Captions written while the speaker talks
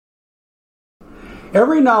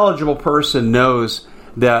Every knowledgeable person knows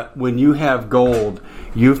that when you have gold,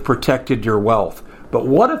 you've protected your wealth. But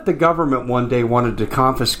what if the government one day wanted to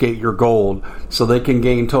confiscate your gold so they can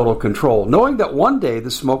gain total control, knowing that one day the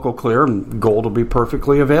smoke will clear and gold will be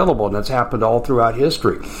perfectly available, and that's happened all throughout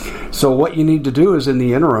history. So what you need to do is, in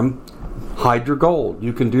the interim, hide your gold.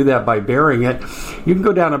 You can do that by burying it. You can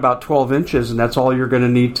go down about 12 inches, and that's all you're going to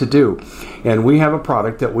need to do. And we have a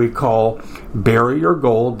product that we call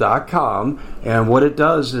buryyourgold.com, and what it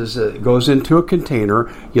does is it goes into a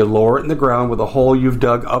container. You lower it in the ground with a hole you've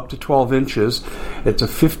dug up to 12 inches. It's a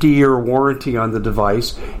 50-year warranty on the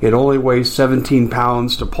device. It only weighs 17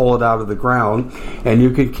 pounds to pull it out of the ground, and you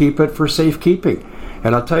can keep it for safekeeping.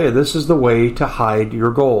 And I'll tell you, this is the way to hide your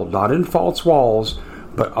gold, not in false walls,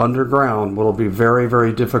 but underground. Will be very,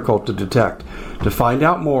 very difficult to detect. To find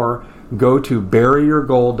out more, go to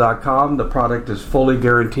buryyourgold.com. The product is fully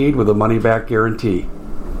guaranteed with a money-back guarantee.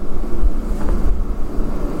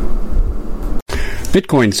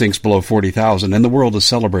 Bitcoin sinks below 40,000, and the world is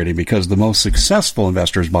celebrating because the most successful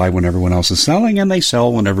investors buy when everyone else is selling, and they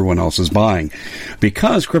sell when everyone else is buying.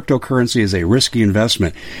 Because cryptocurrency is a risky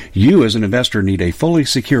investment, you as an investor need a fully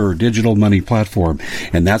secure digital money platform,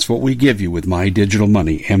 and that's what we give you with My Digital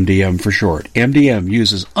Money, MDM for short. MDM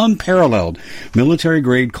uses unparalleled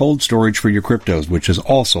military-grade cold storage for your cryptos, which is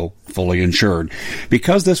also fully insured.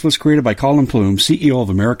 Because this was created by Colin Plume, CEO of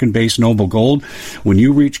American-based Noble Gold, when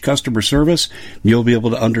you reach customer service, you'll be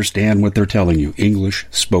able to understand what they're telling you. English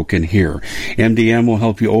spoken here. MDM will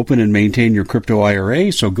help you open and maintain your crypto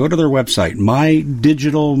IRA, so go to their website,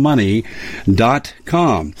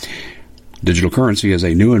 mydigitalmoney.com. Digital currency is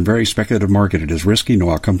a new and very speculative market. It is risky.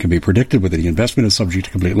 No outcome can be predicted. Whether the investment is subject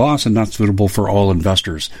to complete loss and not suitable for all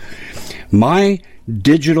investors.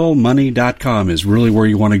 MyDigitalMoney.com is really where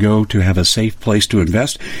you want to go to have a safe place to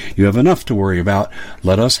invest. You have enough to worry about.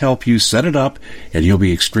 Let us help you set it up, and you'll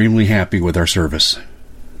be extremely happy with our service.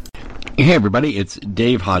 Hey, everybody. It's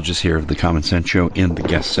Dave Hodges here of the Common Sense Show in the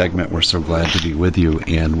guest segment. We're so glad to be with you,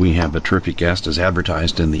 and we have a terrific guest as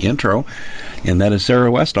advertised in the intro, and that is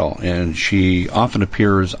Sarah Westall, and she often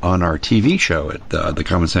appears on our TV show at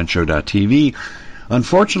thecommonsenseshow.tv.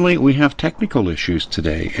 Unfortunately, we have technical issues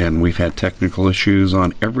today, and we've had technical issues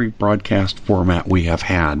on every broadcast format we have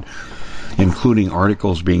had, including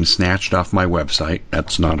articles being snatched off my website.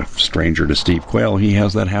 That's not a stranger to Steve Quayle. He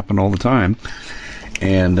has that happen all the time.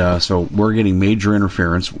 And so we're getting major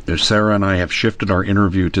interference. Sarah and I have shifted our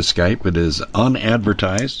interview to Skype. It is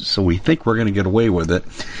unadvertised, so we think we're going to get away with it.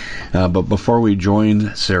 But before we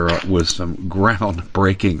join Sarah with some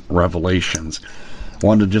groundbreaking revelations, I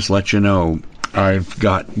wanted to just let you know I've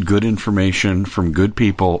got good information from good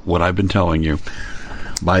people, what I've been telling you.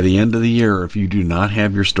 By the end of the year, if you do not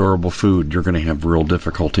have your storable food, you're going to have real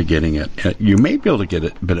difficulty getting it. You may be able to get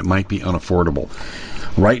it, but it might be unaffordable.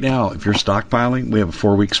 Right now, if you're stockpiling, we have a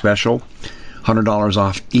 4-week special, $100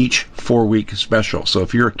 off each 4-week special. So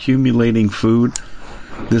if you're accumulating food,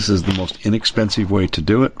 this is the most inexpensive way to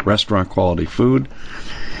do it. Restaurant quality food.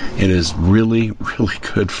 It is really, really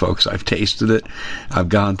good, folks. I've tasted it. I've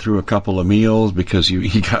gone through a couple of meals because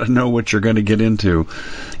you got to know what you're going to get into.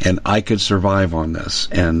 And I could survive on this.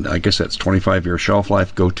 And I guess that's 25-year shelf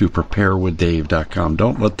life. Go to preparewithdave.com.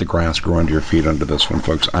 Don't let the grass grow under your feet under this one,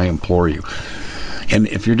 folks. I implore you. And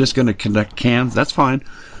if you're just going to connect cans, that's fine.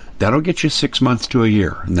 That'll get you 6 months to a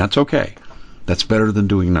year, and that's okay. That's better than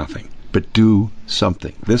doing nothing. But do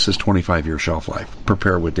something. This is 25-year shelf life.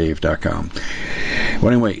 Preparewithdave.com.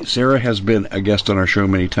 Well, anyway, Sarah has been a guest on our show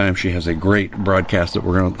many times. She has a great broadcast that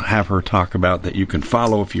we're going to have her talk about that you can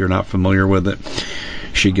follow if you're not familiar with it.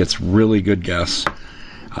 She gets really good guests.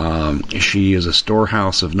 She is a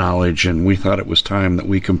storehouse of knowledge, and we thought it was time that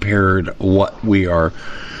we compared what we are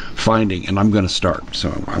finding, and I'm going to start.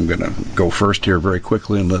 So I'm going to go first here very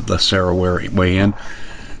quickly and let Sarah weigh in.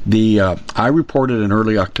 I reported in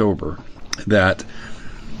early October that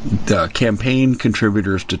the campaign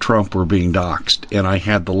contributors to Trump were being doxxed, and I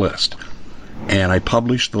had the list. And I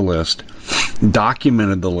published the list,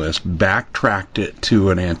 documented the list, backtracked it to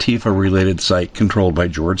an Antifa-related site controlled by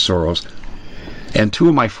George Soros, and 2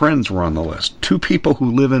 of my friends were on the list. 2 people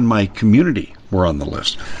who live in my community were on the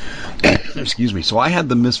list. Excuse me. So I had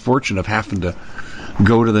the misfortune of having to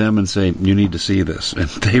go to them and say, you need to see this. And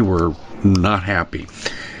they were not happy.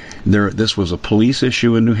 This was a police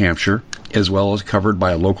issue in New Hampshire, as well as covered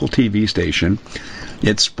by a local TV station.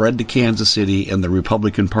 It spread to Kansas City, and the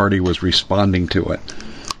Republican Party was responding to it.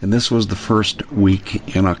 And this was the first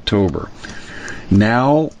week in October.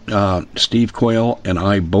 Now, Steve Quayle and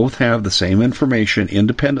I both have the same information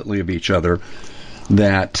independently of each other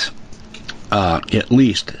that at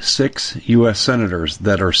least 6 U.S. senators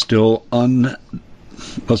that are still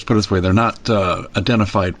let's put it this way, they're not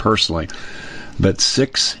identified personally, but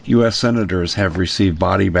 6 U.S. senators have received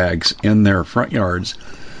body bags in their front yards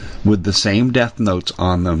with the same death notes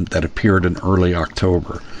on them that appeared in early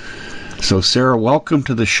October. So, Sarah, welcome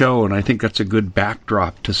to the show, and I think that's a good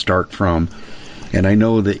backdrop to start from. And I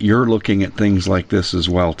know that you're looking at things like this as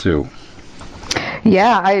well, too.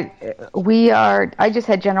 Yeah, I just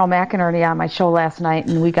had General McInerney on my show last night,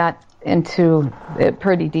 and we got into it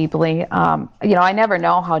pretty deeply. I never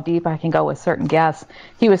know how deep I can go with certain guests.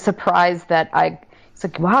 He was surprised that he's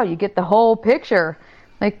like, wow, you get the whole picture.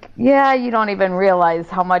 Like, yeah, you don't even realize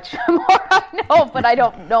how much more I know, but I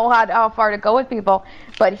don't know how far to go with people.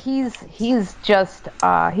 But he's just,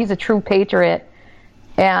 he's a true patriot,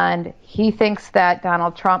 and he thinks that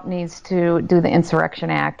Donald Trump needs to do the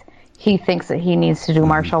Insurrection Act. He thinks that he needs to do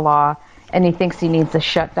martial law, and he thinks he needs to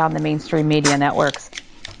shut down the mainstream media networks.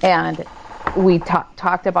 And we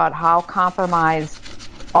talked about how compromised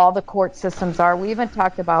all the court systems are. We even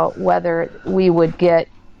talked about whether we would get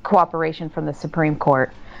cooperation from the Supreme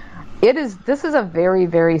Court. This is a very,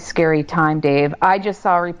 very scary time, Dave. I just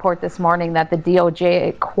saw a report this morning that the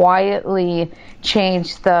DOJ quietly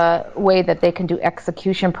changed the way that they can do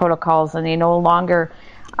execution protocols, and they no longer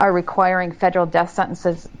are requiring federal death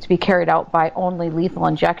sentences to be carried out by only lethal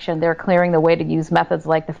injection. They're clearing the way to use methods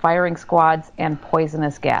like the firing squads and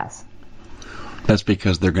poisonous gas. That's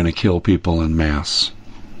because they're going to kill people en masse.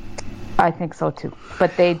 I think so, too.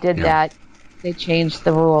 But they did that. They changed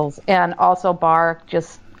the rules. And also Barr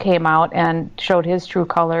just came out and showed his true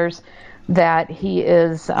colors, that he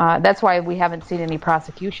is, that's why we haven't seen any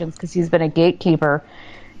prosecutions, because he's been a gatekeeper,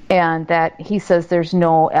 and that he says there's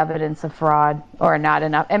no evidence of fraud or not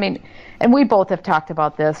enough. I mean, and we both have talked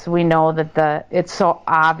about this. We know that it's so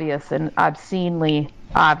obvious and obscenely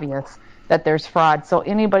obvious that there's fraud. So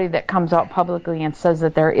anybody that comes out publicly and says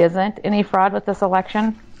that there isn't any fraud with this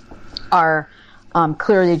election are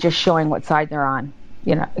clearly just showing what side they're on,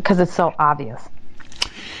 because it's so obvious.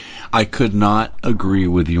 I could not agree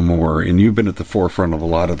with you more, and you've been at the forefront of a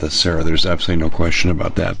lot of this, Sarah. There's absolutely no question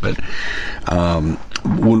about that. But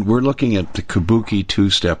when we're looking at the kabuki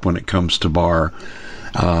two-step when it comes to Barr,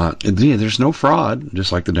 there's no fraud,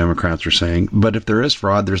 just like the Democrats are saying. But if there is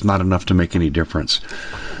fraud, there's not enough to make any difference.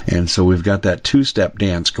 And so we've got that two-step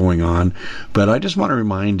dance going on. But I just want to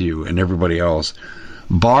remind you and everybody else,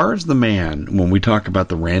 Barr's the man when we talk about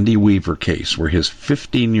the Randy Weaver case, where his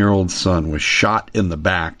 15-year-old son was shot in the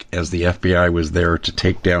back as the FBI was there to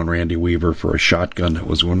take down Randy Weaver for a shotgun that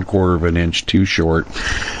was 1/4 of an inch too short.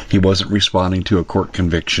 He wasn't responding to a court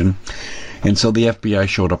conviction. And so the FBI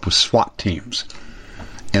showed up with SWAT teams.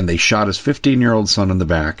 And they shot his 15-year-old son in the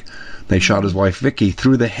back. They shot his wife, Vicky,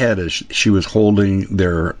 through the head as she was holding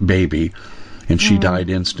their baby. And she died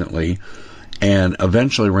instantly. And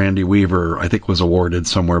eventually Randy Weaver, I think, was awarded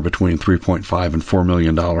somewhere between $3.5 and $4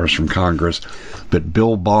 million from Congress. But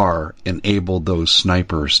Bill Barr enabled those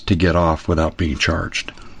snipers to get off without being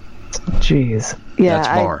charged. Jeez. Yeah, that's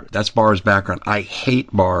Barr. That's Barr's background. I hate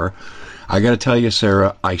Barr. I got to tell you,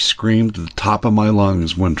 Sarah, I screamed at the top of my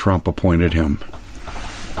lungs when Trump appointed him.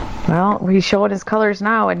 Well, he showed his colors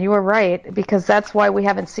now, and you were right, because that's why we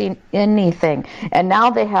haven't seen anything. And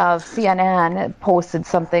now they have CNN posted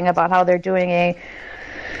something about how they're doing a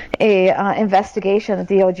investigation, the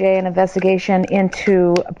DOJ, an investigation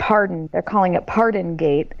into pardon. They're calling it Pardon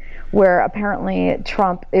Gate, where apparently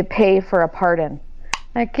Trump paid for a pardon.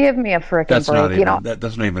 Like, give me a frickin' break. Not even,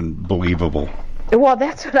 that's not even believable. Well,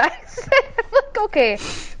 that's what I said. Look, okay,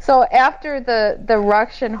 so after the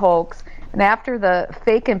Russian hoax, and after the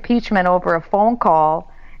fake impeachment over a phone call,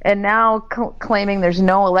 and now claiming there's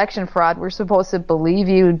no election fraud, we're supposed to believe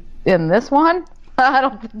you in this one? I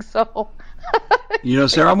don't think so.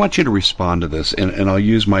 Sarah, I want you to respond to this, and I'll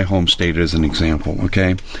use my home state as an example,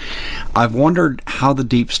 okay? I've wondered how the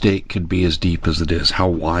deep state could be as deep as it is, how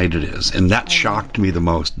wide it is, and that shocked me the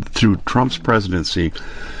most. Through Trump's presidency,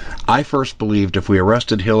 I first believed if we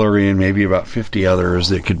arrested Hillary and maybe about 50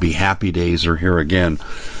 others, it could be happy days or here again.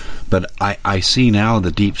 But I see now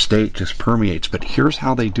the deep state just permeates. But here's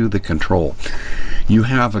how they do the control. You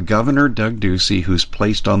have a governor, Doug Ducey, who's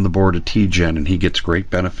placed on the board of TGen, and he gets great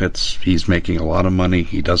benefits. He's making a lot of money.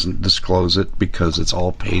 He doesn't disclose it because it's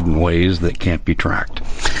all paid in ways that can't be tracked.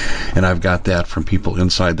 And I've got that from people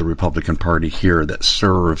inside the Republican Party here that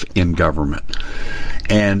serve in government.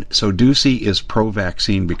 And so Ducey is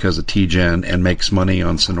pro-vaccine because of TGen and makes money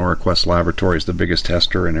on Sonora Quest Laboratories, the biggest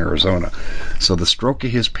tester in Arizona. So the stroke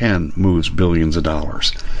of his pen moves billions of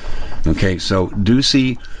dollars. Okay, so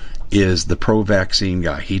Ducey is the pro-vaccine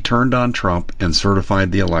guy. He turned on Trump and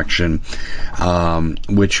certified the election,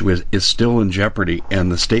 which is still in jeopardy,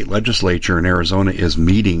 and the state legislature in Arizona is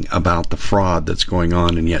meeting about the fraud that's going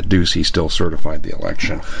on, and yet Ducey still certified the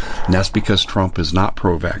election. And that's because Trump is not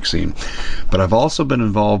pro-vaccine. But I've also been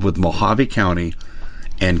involved with Mojave County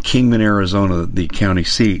and Kingman, Arizona, the county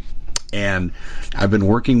seat, and I've been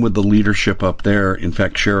working with the leadership up there. In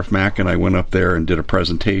fact, Sheriff Mack and I went up there and did a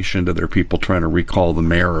presentation to their people trying to recall the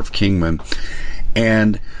mayor of Kingman.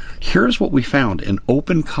 And here's what we found. An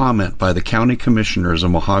open comment by the county commissioners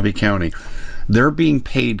of Mojave County. They're being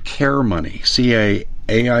paid care money,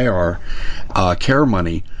 CAIR, care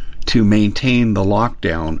money, to maintain the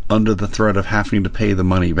lockdown under the threat of having to pay the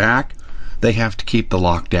money back. They have to keep the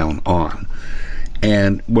lockdown on.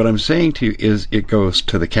 And what I'm saying to you is it goes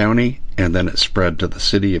to the county, and then it's spread to the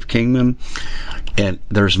city of Kingman, and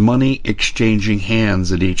there's money exchanging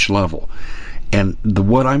hands at each level. And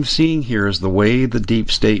what I'm seeing here is the way the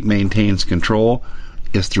deep state maintains control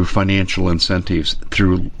is through financial incentives,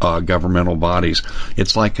 through governmental bodies.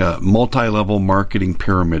 It's like a multi-level marketing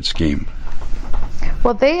pyramid scheme.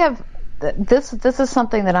 Well, they have... This is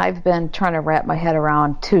something that I've been trying to wrap my head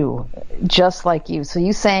around too, just like you. So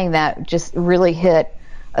you saying that just really hit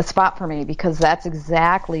a spot for me, because that's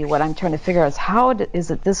exactly what I'm trying to figure out, is how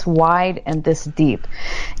is it this wide and this deep?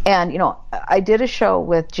 And, I did a show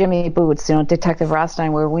with Jimmy Boots, Detective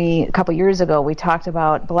Rothstein, where a couple years ago, we talked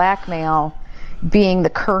about blackmail being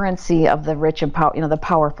the currency of the rich and the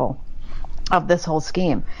powerful of this whole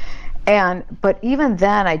scheme. But even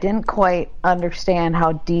then, I didn't quite understand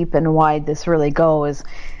how deep and wide this really goes.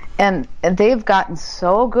 And they've gotten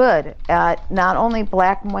so good at not only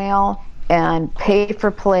blackmail and pay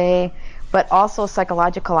for play, but also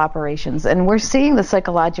psychological operations. And we're seeing the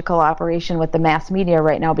psychological operation with the mass media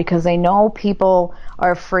right now, because they know people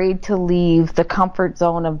are afraid to leave the comfort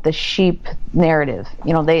zone of the sheep narrative.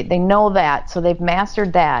 They know that, so they've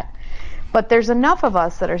mastered that. But there's enough of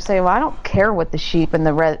us that are saying, well, I don't care what the sheep and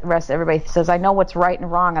the rest, everybody says, I know what's right and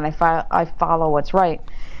wrong, and I follow what's right.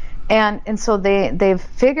 And so they've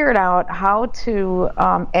figured out how to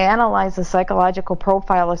analyze the psychological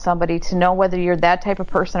profile of somebody to know whether you're that type of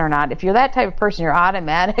person or not. If you're that type of person, you're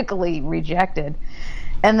automatically rejected.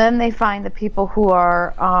 And then they find the people who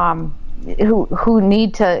are who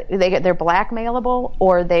need to, they're blackmailable,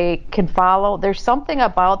 or they can follow. There's something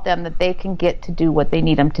about them that they can get to do what they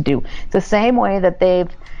need them to do. It's the same way that they've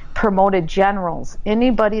promoted generals.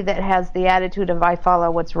 Anybody that has the attitude of I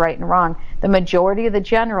follow what's right and wrong, the majority of the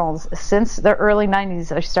generals since the early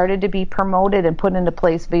 90s are started to be promoted and put into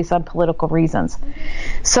place based on political reasons.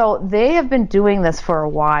 So they have been doing this for a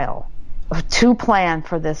while to plan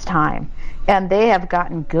for this time, and they have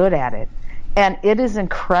gotten good at it. And it is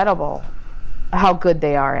incredible how good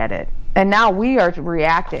they are at it. And now we are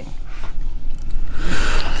reacting.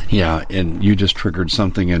 Yeah, and you just triggered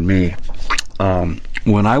something in me.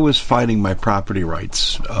 When I was fighting my property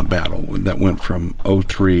rights battle that went from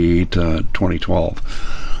 2003 to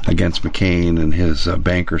 2012 against McCain and his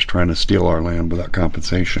bankers trying to steal our land without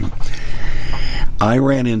compensation, I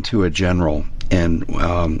ran into a general, and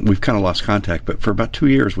we've kind of lost contact, but for about 2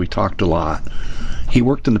 years we talked a lot. He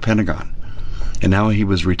worked in the Pentagon, and now he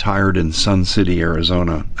was retired in Sun City,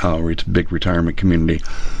 Arizona, a big retirement community.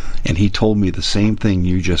 And he told me the same thing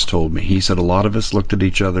you just told me. He said a lot of us looked at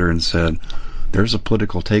each other and said, there's a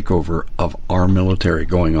political takeover of our military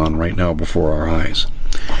going on right now before our eyes.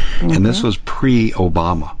 Mm-hmm. And this was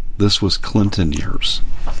pre-Obama. This was Clinton years.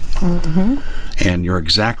 Mm-hmm. And you're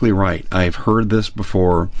exactly right. I've heard this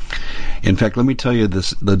before. In fact, let me tell you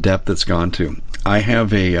the depth it's gone to. I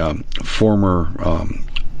have a former...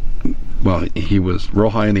 well, he was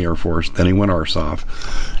real high in the Air Force, then he went ARSOF,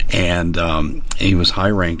 and he was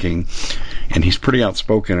high-ranking, and he's pretty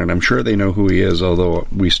outspoken, and I'm sure they know who he is, although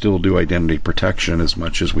we still do identity protection as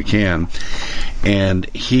much as we can. And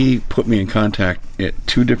he put me in contact at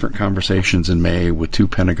 2 different conversations in May with 2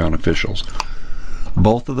 Pentagon officials.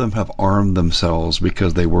 Both of them have armed themselves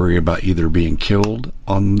because they worry about either being killed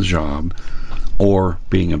on the job or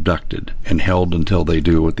being abducted and held until they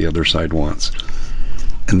do what the other side wants.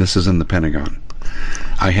 And this is in the Pentagon.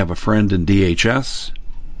 I have a friend in DHS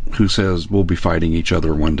who says we'll be fighting each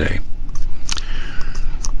other one day.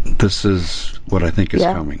 This is what I think is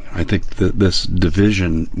coming. I think that this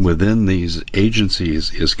division within these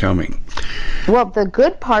agencies is coming. Well, the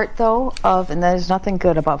good part, though, and there's nothing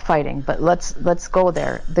good about fighting, but let's go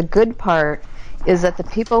there. The good part is that the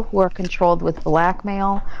people who are controlled with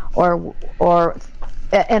blackmail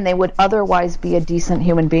and they would otherwise be a decent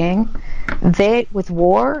human being, with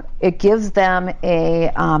war, it gives them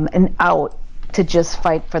an out to just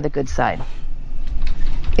fight for the good side.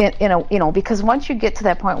 because once you get to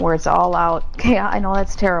that point where it's all out, okay, I know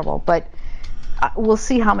that's terrible, but we'll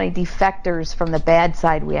see how many defectors from the bad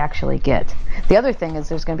side we actually get. The other thing is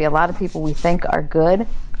there's going to be a lot of people we think are good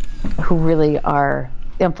who really are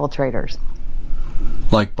infiltrators.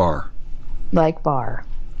 Like Barr.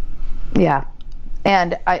 Yeah.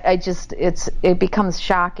 And it becomes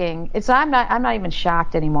shocking. I'm not even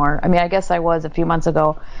shocked anymore. I mean, I guess I was a few months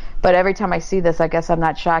ago, but every time I see this, I guess I'm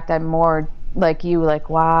not shocked. I'm more like you, like,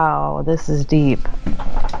 wow, this is deep.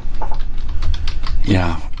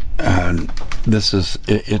 Yeah. This is,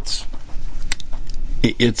 it's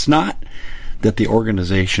not that the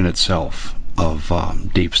organization itself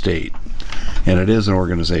of Deep State, and it is an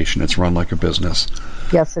organization, it's run like a business.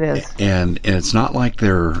 Yes, it is. And it's not like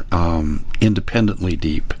they're independently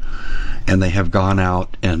deep, and they have gone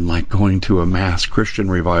out and, like, going to a mass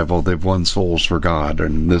Christian revival, they've won souls for God,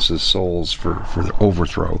 and this is souls for the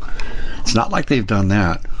overthrow. It's not like they've done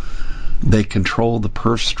that. They control the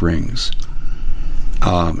purse strings.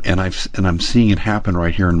 And I'm seeing it happen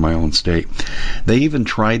right here in my own state. They even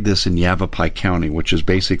tried this in Yavapai County, which is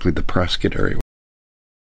basically the Prescott area.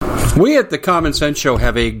 We at the Common Sense Show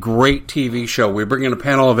have a great TV show. We bring in a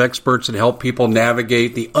panel of experts and help people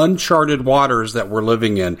navigate the uncharted waters that we're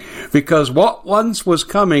living in. Because what once was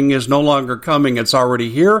coming is no longer coming. It's already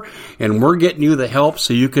here, and we're getting you the help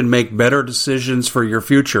so you can make better decisions for your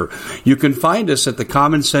future. You can find us at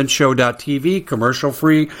thecommonsenseshow.tv,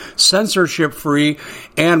 commercial-free, censorship-free,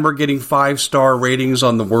 and we're getting 5-star ratings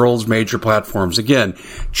on the world's major platforms. Again,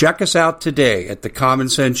 check us out today at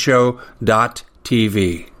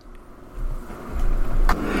thecommonsenseshow.tv.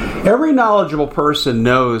 Every knowledgeable person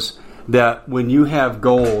knows that when you have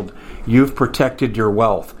gold, you've protected your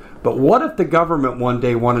wealth. But what if the government one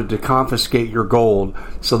day wanted to confiscate your gold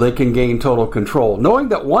so they can gain total control, knowing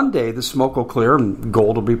that one day the smoke will clear and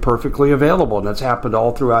gold will be perfectly available, and that's happened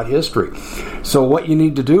all throughout history. So what you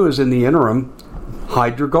need to do is, in the interim,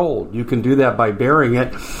 hide your gold. You can do that by burying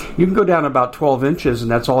it. You can go down about 12 inches, and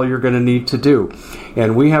that's all you're going to need to do.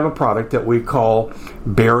 And we have a product that we call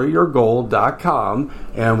buryyourgold.com,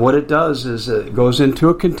 and what it does is it goes into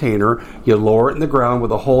a container. You lower it in the ground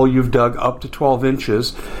with a hole you've dug up to 12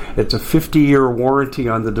 inches. It's a 50-year warranty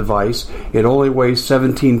on the device. It only weighs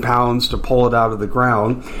 17 pounds to pull it out of the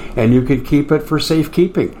ground, and you can keep it for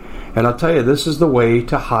safekeeping. And I'll tell you, this is the way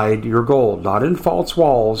to hide your gold, not in false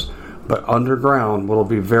walls, but underground. Will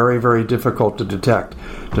be very, very difficult to detect.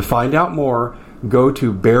 To find out more, go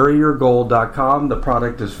to buryyourgold.com. The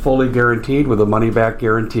product is fully guaranteed with a money-back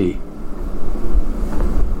guarantee.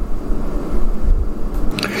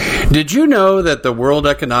 Did you know that the World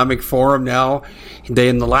Economic Forum now,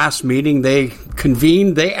 in the last meeting they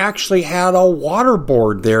convened, they actually had a water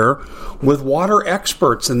board there with water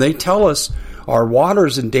experts, and they tell us our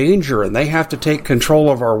water's in danger and they have to take control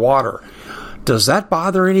of our water. Does that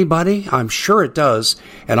bother anybody? I'm sure it does.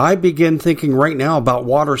 And I begin thinking right now about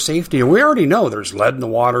water safety. And we already know there's lead in the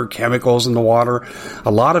water, chemicals in the water.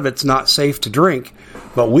 A lot of it's not safe to drink.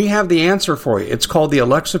 But we have the answer for you. It's called the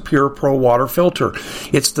Alexa Pure Pro Water Filter.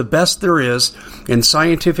 It's the best there is, and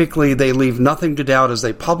scientifically they leave nothing to doubt as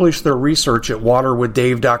they publish their research at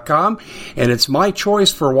waterwithdave.com, and it's my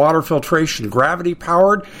choice for water filtration. Gravity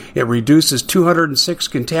powered, it reduces 206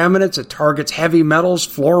 contaminants, it targets heavy metals,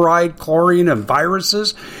 fluoride, chlorine, and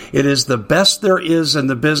viruses. It is the best there is in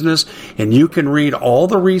the business, and you can read all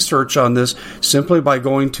the research on this simply by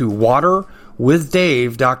going to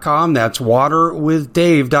waterwithdave.com. That's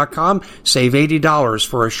waterwithdave.com. Save $80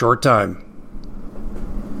 for a short time.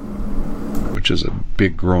 Which is a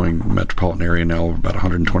big growing metropolitan area now, about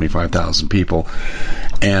 125,000 people.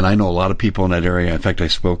 And I know a lot of people in that area. In fact, I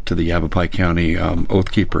spoke to the Yavapai County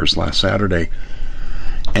Oath Keepers last Saturday.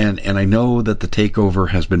 And I know that the takeover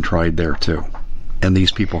has been tried there too. And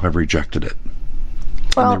these people have rejected it.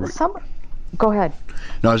 Well, go ahead.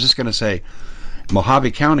 No, I was just going to say,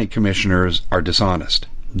 Mojave County commissioners are dishonest.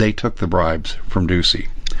 They took the bribes from Ducey.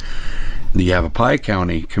 The Yavapai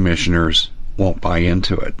County commissioners won't buy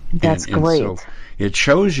into it. That's great. And so it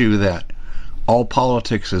shows you that all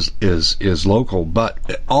politics is local, but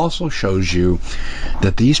it also shows you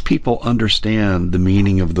that these people understand the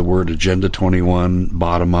meaning of the word Agenda 21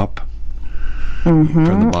 bottom up. Mm-hmm,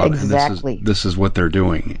 from the bottom. exactly. And this is what they're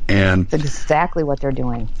doing. And that's exactly what they're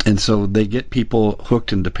doing. And so they get people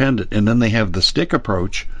hooked and dependent, and then they have the stick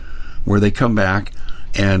approach where they come back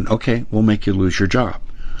and, okay, we'll make you lose your job.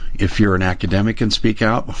 If you're an academic and speak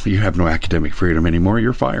out, you have no academic freedom anymore,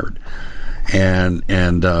 you're fired.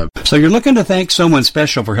 So you're looking to thank someone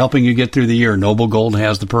special for helping you get through the year. Noble Gold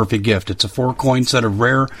has the perfect gift. It's a 4-coin set of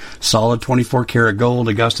rare, solid 24-karat gold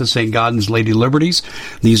Augusta St. Gaudens Lady Liberties.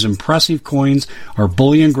 These impressive coins are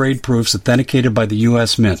bullion-grade proofs authenticated by the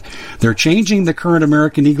U.S. Mint. They're changing the current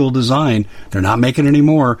American Eagle design. They're not making any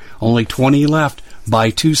more. Only 20 left. Buy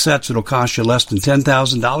 2 sets. It'll cost you less than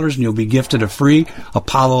 $10,000, and you'll be gifted a free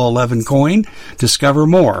Apollo 11 coin. Discover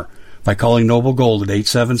more by calling Noble Gold at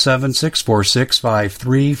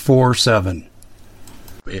 877-646-5347.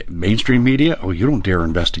 Mainstream media? Oh, you don't dare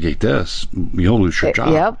investigate this. You'll lose your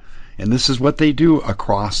job. Yep. And this is what they do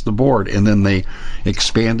across the board. And then they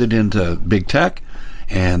expand it into big tech,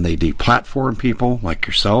 and they deplatform people like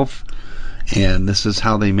yourself. And this is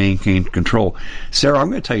how they maintain control. Sarah, I'm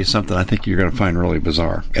going to tell you something I think you're going to find really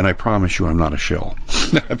bizarre. And I promise you I'm not a shill.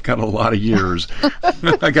 I've got a lot of years.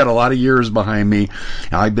 I got a lot of years behind me.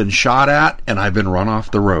 I've been shot at, and I've been run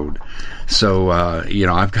off the road. So,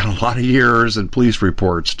 I've got a lot of years and police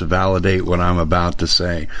reports to validate what I'm about to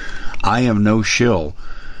say. I am no shill,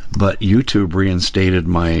 but YouTube reinstated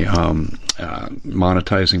my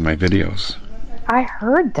monetizing my videos. I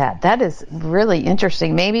heard that. That is really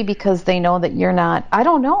interesting. Maybe because they know that you're not, I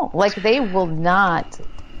don't know. Like, they will not,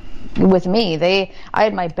 with me, I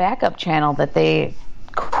had my backup channel that they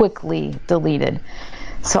quickly deleted.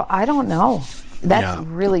 So I don't know. That's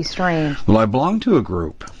really strange. Well, I belong to a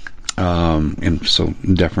group, and so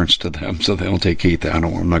in deference to them, so they don't take heat.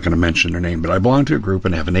 I'm not going to mention their name, but I belong to a group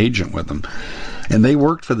and have an agent with them. And they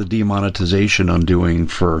worked for the demonetization undoing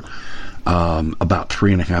for about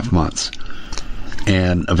 3.5 months.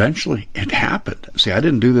 And eventually it happened. See, I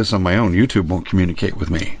didn't do this on my own. YouTube won't communicate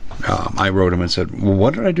with me. I wrote them and said, well,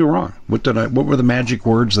 what did I do wrong? What were the magic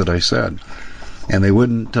words that I said? And they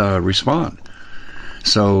wouldn't respond.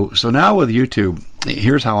 So now with YouTube,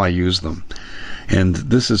 here's how I use them. And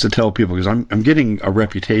this is to tell people, because I'm getting a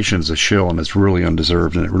reputation as a shill, and it's really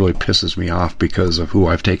undeserved, and it really pisses me off because of who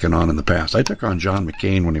I've taken on in the past. I took on John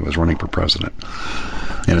McCain when he was running for president.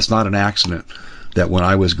 And it's not an accident that when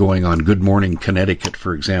I was going on Good Morning Connecticut,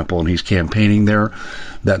 for example, and he's campaigning there,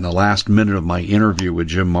 that in the last minute of my interview with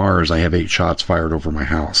Jim Mars, I have 8 shots fired over my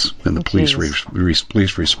house, and the police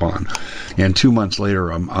respond. And 2 months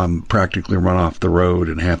later, I'm practically run off the road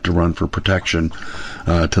and have to run for protection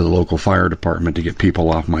to the local fire department to get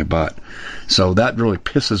people off my butt. So that really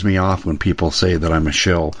pisses me off when people say that I'm a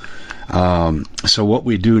shill. So what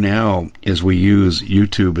we do now is we use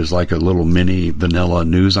YouTube as like a little mini vanilla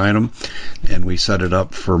news item, and we set it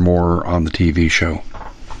up for more on the TV show.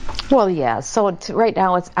 Well, yeah. So right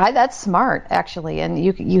now that's smart, actually, and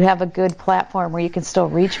you have a good platform where you can still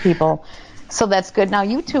reach people. So that's good. Now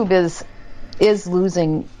YouTube is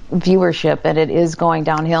losing viewership, and it is going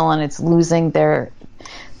downhill, and it's losing they're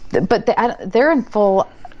in full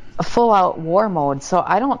out war mode. So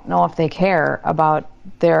I don't know if they care about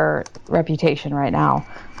their reputation right now.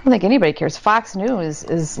 I don't think anybody cares. Fox News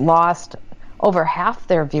is lost over half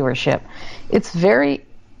their viewership. It's very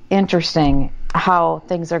interesting how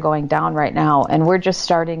things are going down right now, and we're just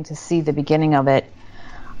starting to see the beginning of it.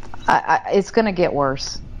 It's going to get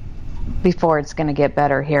worse before it's going to get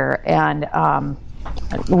better here, and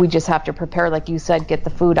we just have to prepare, like you said, get the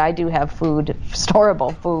food. I do have food,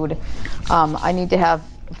 storable food. I need to have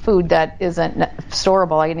food that isn't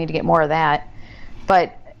storable. I need to get more of that.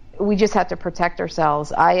 But we just have to protect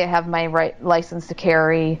ourselves. I have my license to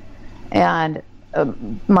carry, and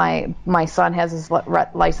my son has his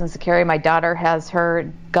license to carry. My daughter has her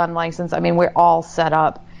gun license. I mean, we're all set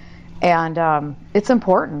up, and it's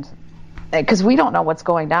important because we don't know what's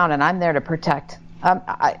going down, and I'm there to protect.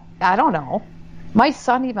 I don't know. My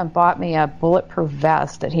son even bought me a bulletproof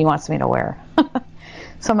vest that he wants me to wear.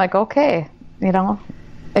 So I'm like, okay,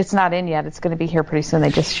 it's not in yet. It's going to be here pretty soon. They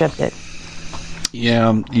just shipped it.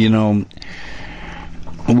 Yeah,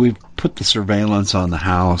 we've put the surveillance on the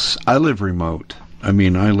house. I live remote. I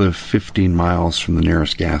mean, I live 15 miles from the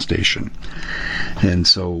nearest gas station. And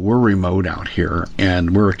so we're remote out here,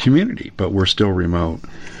 and we're a community, but we're still remote.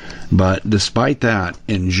 But despite that,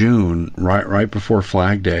 in June, right before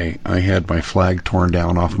Flag Day, I had my flag torn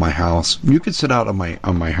down off my house. You could sit out on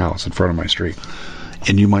my house in front of my street,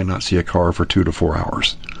 and you might not see a car for 2 to 4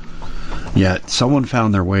 hours. Yet someone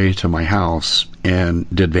found their way to my house and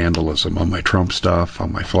did vandalism on my Trump stuff,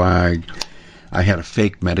 on my flag. I had a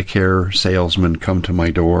fake Medicare salesman come to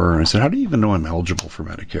my door, and I said, how do you even know I'm eligible for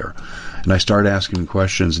Medicare? And I started asking him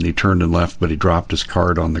questions, and he turned and left, but he dropped his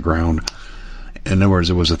card on the ground. In other words,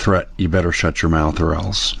 it was a threat. You better shut your mouth or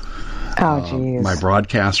else. Oh, geez. My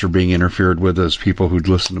broadcasts are being interfered with as people who'd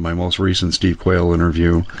listened to my most recent Steve Quayle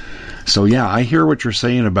interview. So, yeah, I hear what you're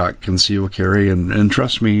saying about concealed carry, and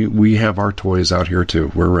trust me, we have our toys out here,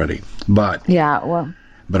 too. We're ready. But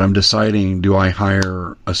I'm deciding, do I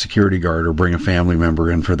hire a security guard or bring a family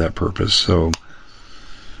member in for that purpose? So,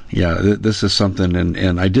 yeah, this is something,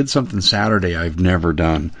 and I did something Saturday I've never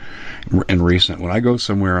done in recent. When I go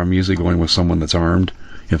somewhere, I'm usually going with someone that's armed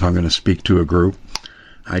if I'm going to speak to a group.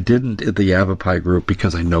 I didn't at the Yavapai group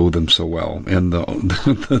because I know them so well. And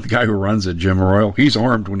the guy who runs it, Jim Arroyo, he's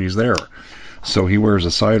armed when he's there. So he wears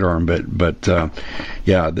a sidearm. But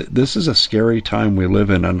this is a scary time we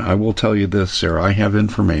live in. And I will tell you this, Sarah, I have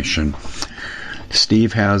information.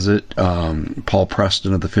 Steve has it. Paul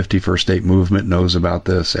Preston of the 51st State Movement knows about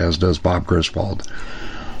this, as does Bob Griswold.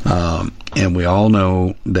 And we all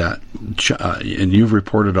know that, and you've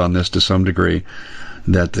reported on this to some degree,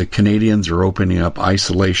 that the Canadians are opening up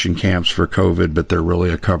isolation camps for COVID, but they're really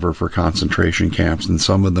a cover for concentration camps, and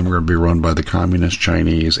some of them are going to be run by the Communist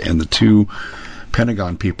Chinese. And the two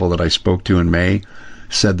Pentagon people that I spoke to in May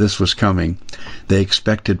said this was coming. They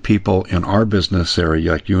expected people in our business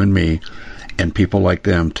area, like you and me, and people like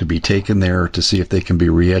them, to be taken there to see if they can be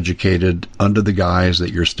re-educated under the guise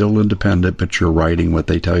that you're still independent, but you're writing what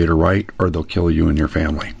they tell you to write, or they'll kill you and your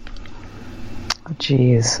family.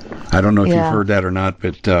 Jeez. I don't know if you've heard that or not,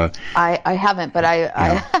 but I haven't, but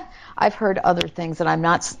I've heard other things, and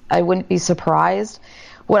I wouldn't be surprised.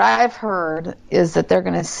 What I've heard is that they're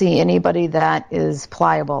going to see anybody that is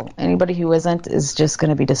pliable. Anybody who isn't is just going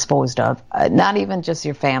to be disposed of. Not even just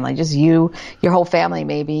your family, just you, your whole family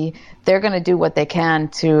maybe. They're going to do what they can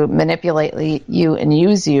to manipulate you and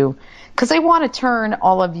use you, because they want to turn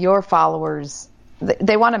all of your followers.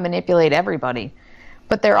 They want to manipulate everybody.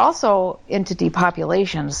 But they're also into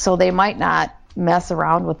depopulation, so they might not mess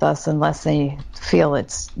around with us unless they feel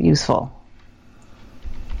it's useful.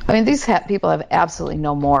 I mean, these people have absolutely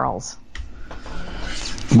no morals.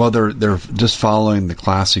 Well, they're just following the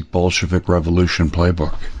classic Bolshevik Revolution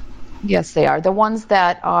playbook. Yes, they are. The ones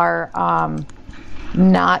that are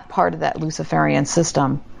not part of that Luciferian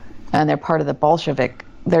system, and they're part of the Bolshevik.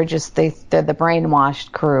 They're the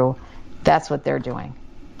brainwashed crew. That's what they're doing.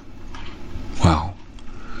 Wow.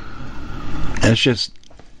 It's just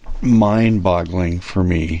mind-boggling for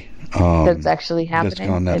me. That's actually happening. It's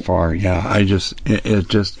gone that far. Yeah, it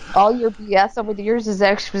just. All your BS over the years was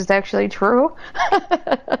actually true.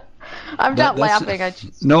 I'm not laughing.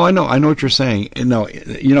 No, I know what you're saying. No,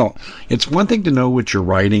 it's one thing to know what you're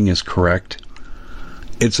writing is correct.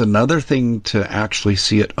 It's another thing to actually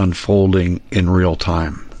see it unfolding in real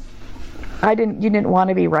time. You didn't want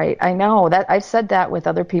to be right. I know that. I've said that with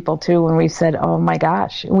other people too, when we said, oh my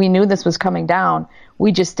gosh, we knew this was coming down.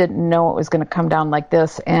 We just didn't know it was going to come down like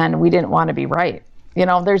this, and we didn't want to be right.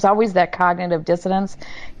 There's always that cognitive dissonance,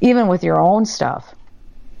 even with your own stuff.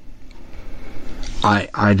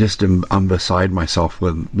 I'm beside myself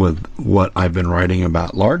with what I've been writing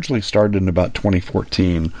about. Largely started in about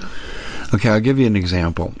 2014. Okay, I'll give you an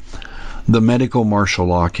example. The medical martial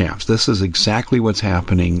law camps. This is exactly what's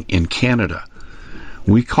happening in Canada.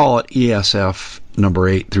 We call it ESF number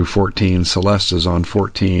 8 through 14. Celeste is on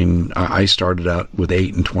 14. I started out with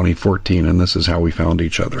 8 in 2014, and this is how we found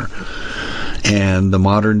each other. And the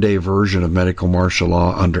modern day version of medical martial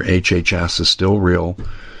law under HHS is still real,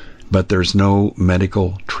 but there's no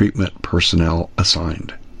medical treatment personnel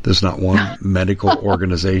assigned. There's not one medical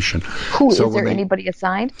organization. Is there anybody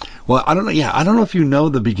assigned? Well, I don't know. Yeah, I don't know if you know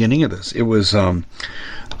the beginning of this. It was an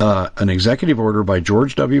executive order by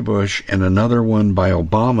George W. Bush and another one by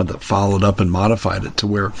Obama that followed up and modified it to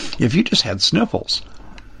where if you just had sniffles,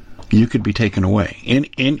 you could be taken away.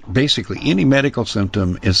 Basically, any medical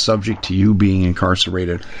symptom is subject to you being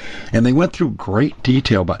incarcerated. And they went through great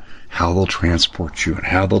detail about how they'll transport you and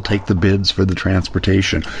how they'll take the bids for the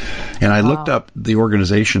transportation. And I looked up the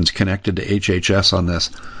organizations connected to HHS on this.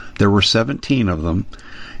 There were 17 of them,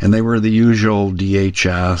 and they were the usual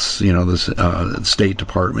DHS, the State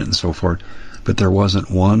Department and so forth. But there wasn't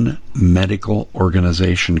one medical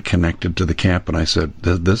organization connected to the camp. And I said,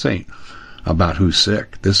 this ain't about who's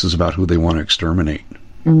sick. This is about who they want to exterminate.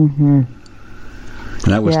 Mm-hmm.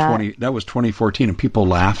 And that was 2014, and people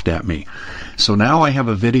laughed at me. So now I have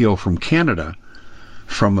a video from Canada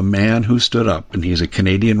from a man who stood up, and he's a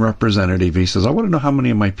Canadian representative. He says, I want to know how many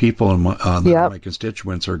of my people and my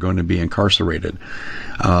constituents are going to be incarcerated,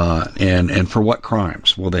 and for what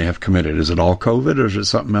crimes will they have committed? Is it all COVID, or is it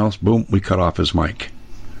something else? Boom, we cut off his mic.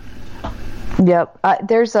 Yep.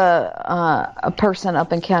 There's a person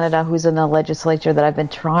up in Canada who's in the legislature that I've been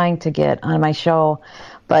trying to get on my show,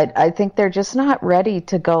 but I think they're just not ready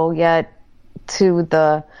to go yet to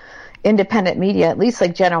the independent media, at least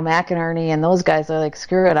like General McInerney and those guys are like,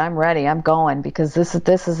 screw it, I'm ready, I'm going, because this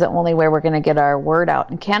is the only way we're going to get our word out.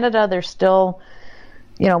 In Canada, they're still,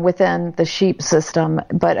 within the sheep system,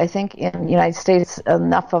 but I think in the United States,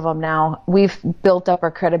 enough of them now, we've built up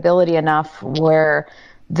our credibility enough where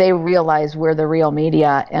they realize we're the real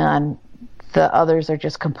media and the others are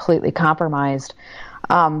just completely compromised.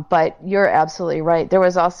 But you're absolutely right. There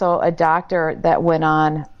was also a doctor that went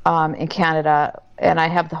on in Canada, and I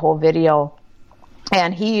have the whole video.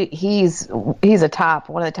 And he's one of the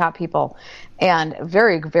top people, and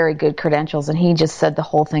very, very good credentials. And he just said the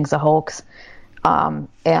whole thing's a hoax.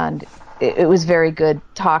 And it was very good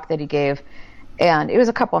talk that he gave. And it was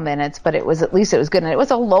a couple minutes, but it was good. And it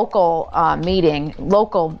was a local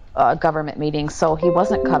government meeting, so he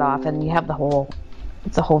wasn't cut off. And you have the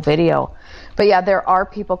whole video. But yeah, there are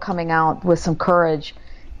people coming out with some courage.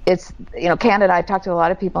 It's, Canada, I've talked to a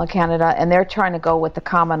lot of people in Canada, and they're trying to go with the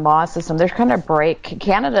common law system. They're trying to break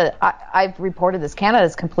Canada. I've reported this. Canada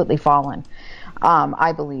is completely fallen,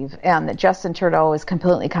 I believe, and that Justin Trudeau is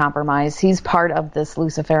completely compromised. He's part of this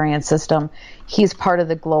Luciferian system. He's part of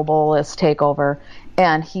the globalist takeover,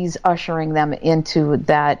 and he's ushering them into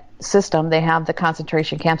that system. They have the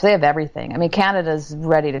concentration camps. They have everything. I mean, Canada's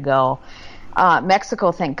ready to go.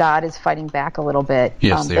 Mexico, thank God, is fighting back a little bit.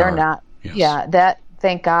 Yes, they're are. not. Yes. Yeah,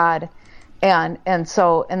 thank God. And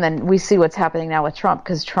then we see what's happening now with Trump,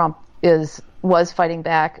 because Trump was fighting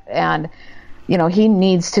back, and he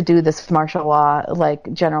needs to do this martial law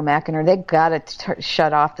like General McInerney. They got to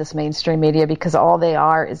shut off this mainstream media, because all they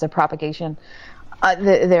are is a propagation.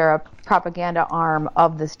 They're a propaganda arm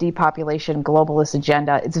of this depopulation globalist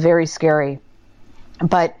agenda. It's very scary.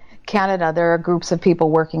 But Canada, there are groups of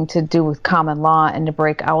people working to do with common law and to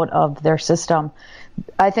break out of their system.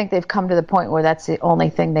 I think they've come to the point where that's the only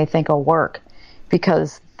thing they think will work,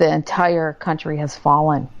 because the entire country has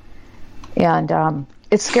fallen. And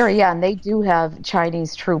it's scary, yeah, and they do have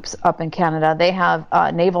Chinese troops up in Canada. They have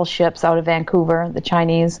naval ships out of Vancouver, the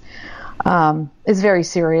Chinese. It's very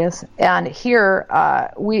serious. And here,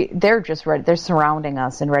 they're just ready. They're surrounding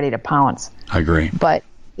us and ready to pounce. I agree. But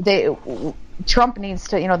Trump needs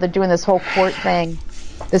to, they're doing this whole court thing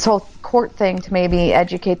to maybe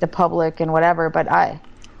educate the public and whatever. But I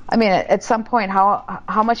mean, at some point,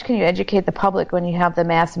 how much can you educate the public when you have the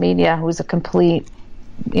mass media, who's a complete,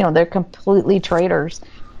 they're completely traitors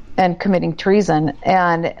and committing treason,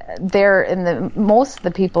 and most of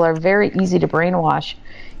the people are very easy to brainwash.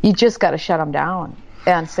 You just got to shut them down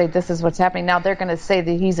and say, this is what's happening. Now they're going to say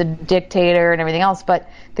that he's a dictator and everything else, but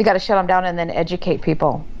they got to shut them down and then educate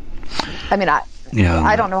people. I mean,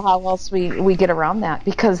 I don't know how else we get around that,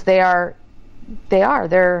 because they're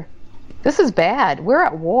this is bad. We're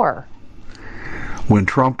at war. When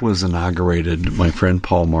Trump was inaugurated, my friend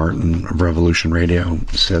Paul Martin of Revolution Radio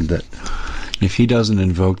said that if he doesn't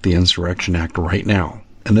invoke the Insurrection Act right now,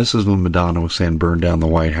 and this is when Madonna was saying burn down the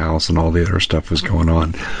White House and all the other stuff was going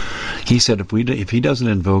on, he said if he doesn't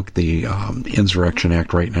invoke the Insurrection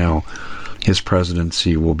Act right now, his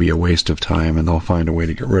presidency will be a waste of time, and they'll find a way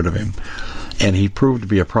to get rid of him. And he proved to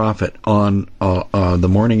be a prophet on the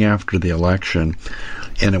morning after the election,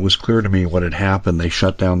 and it was clear to me what had happened. They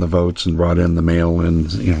shut down the votes and brought in the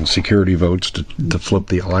mail-in, security votes to flip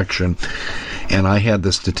the election. And I had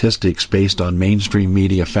the statistics based on mainstream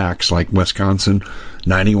media facts, like Wisconsin,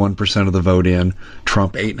 91% of the vote in,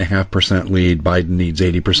 Trump 8.5% lead, Biden needs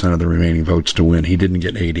 80% of the remaining votes to win. He didn't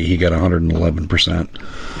get 80, he got 111%.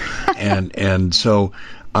 And so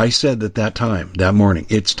I said at that morning,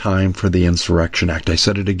 it's time for the Insurrection Act. I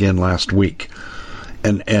said it again last week.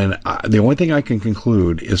 And the only thing I can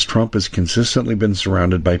conclude is Trump has consistently been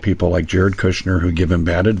surrounded by people like Jared Kushner, who give him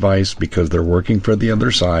bad advice because they're working for the other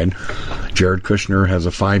side. Jared Kushner has a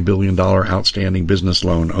 $5 billion outstanding business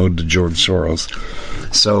loan owed to George Soros.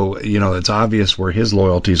 So, it's obvious where his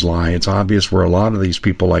loyalties lie. It's obvious where a lot of these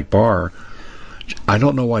people like Barr. I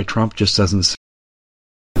don't know why Trump just doesn't.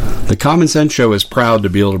 The Common Sense Show is proud to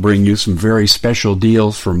be able to bring you some very special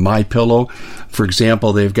deals from MyPillow. For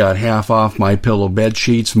example, they've got half off MyPillow bed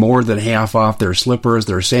sheets, more than half off their slippers,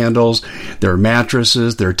 their sandals, their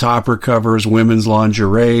mattresses, their topper covers, women's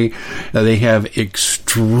lingerie. They have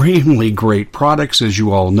extremely great products, as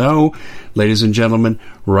you all know. Ladies and gentlemen,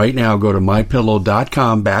 right now go to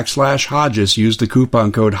mypillow.com/Hodges. Use the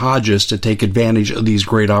coupon code Hodges to take advantage of these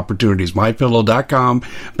great opportunities.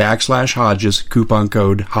 mypillow.com/Hodges, coupon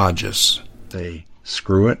code Hodges. Say,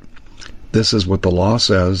 screw it. This is what the law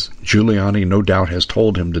says. Giuliani, no doubt, has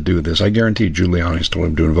told him to do this. I guarantee Giuliani's told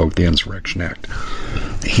him to invoke the Insurrection Act.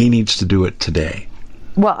 He needs to do it today.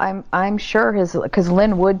 Well, I'm sure because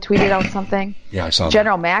Lynn Wood tweeted out something. Yeah, I saw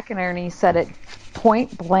General McInerney said it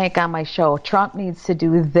point blank on my show, Trump needs to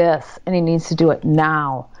do this, and he needs to do it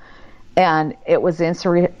now. And it was the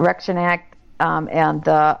Insurrection Act and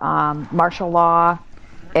the martial law,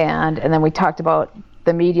 and then we talked about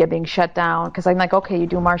the media being shut down, because I'm like, okay, you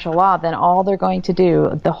do martial law, then all they're going to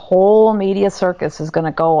do, the whole media circus is going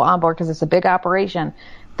to go on board, because it's a big operation.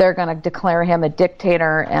 They're going to declare him a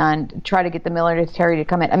dictator and try to get the military to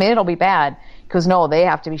come in. I mean, it'll be bad, because no, they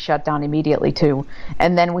have to be shut down immediately too.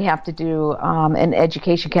 And then we have to do an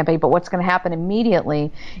education campaign. But what's going to happen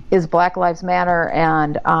immediately is Black Lives Matter,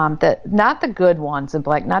 and not the good ones in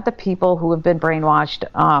black, not the people who have been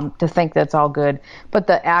brainwashed to think that's all good, but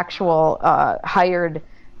the actual hired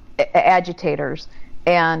agitators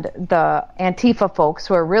and the Antifa folks,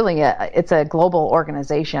 who are really it's a global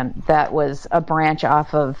organization that was a branch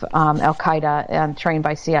off of Al-Qaeda and trained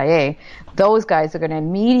by CIA. Those guys are going to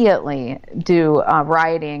immediately do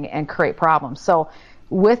rioting and create problems. So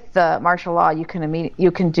with the martial law, you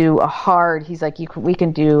can do a hard. He's like, we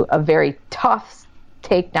can do a very tough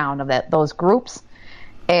takedown of those groups,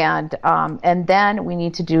 and then we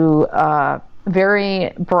need to do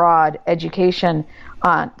very broad education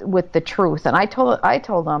with the truth. And I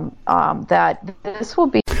told them that this will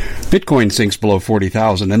be. Bitcoin sinks below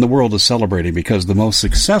 40,000, and the world is celebrating, because the most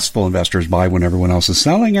successful investors buy when everyone else is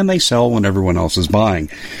selling, and they sell when everyone else is buying.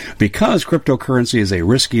 Because cryptocurrency is a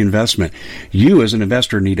risky investment, you as an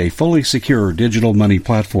investor need a fully secure digital money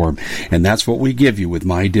platform, and that's what we give you with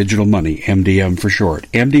My Digital Money, MDM for short.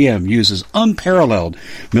 MDM uses unparalleled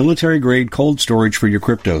military-grade cold storage for your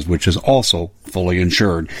cryptos, which is also fully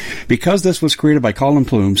insured. Because this was created by Colin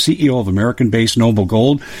Plume, CEO of American-based Noble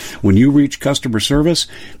Gold, when you reach customer service,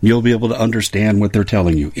 you'll be able to understand what they're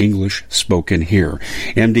telling you. English spoken here.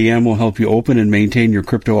 MDM will help you open and maintain your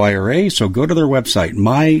crypto IRA, so go to their website,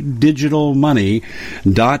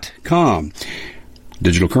 mydigitalmoney.com.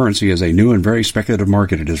 Digital currency is a new and very speculative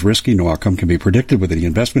market. It is risky. No outcome can be predicted. With any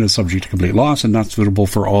investment is subject to complete loss and not suitable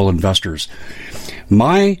for all investors.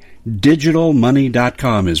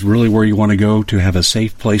 MyDigitalMoney.com is really where you want to go to have a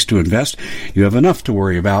safe place to invest. You have enough to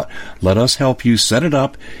worry about. Let us help you set it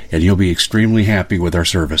up, and you'll be extremely happy with our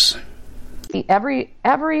service. Every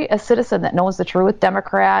a citizen that knows the truth,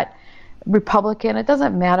 Democrat, Republican, it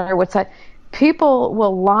doesn't matter what side, people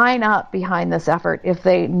will line up behind this effort if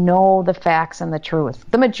they know the facts and the truth,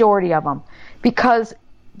 the majority of them, because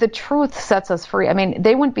the truth sets us free. I mean,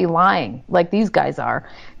 they wouldn't be lying like these guys are.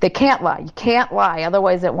 They can't lie. You can't lie,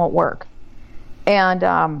 otherwise it won't work.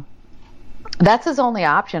 And that's his only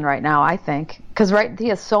option right now, I think, because he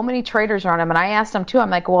has so many traitors around him. And I asked him too, I'm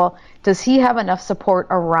like, well, does he have enough support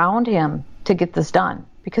around him to get this done?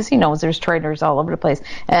 Because he knows there's traitors all over the place.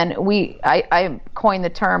 And I coined the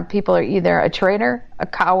term, people are either a traitor, a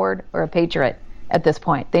coward, or a patriot at this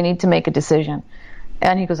point. They need to make a decision.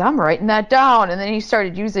 And he goes, I'm writing that down. And then he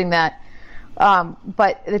started using that.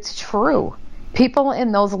 But it's true. People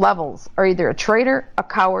in those levels are either a traitor, a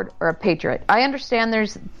coward, or a patriot. I understand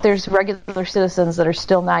there's regular citizens that are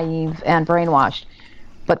still naive and brainwashed.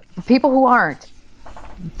 But the people who aren't,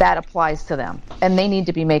 that applies to them. And they need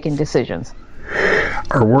to be making decisions.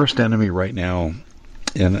 Our worst enemy right now,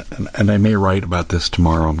 and I may write about this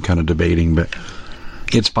tomorrow, I'm kind of debating, but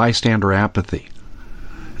it's bystander apathy.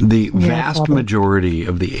 The vast majority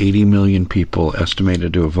of the 80 million people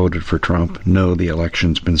estimated to have voted for Trump know the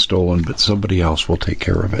election's been stolen, but somebody else will take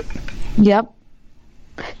care of it. Yep.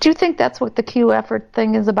 Do you think that's what the Q effort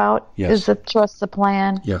thing is about? Yes. Is the trust the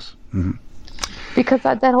plan? Yes. Mm-hmm. Because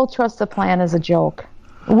that whole trust the plan is a joke.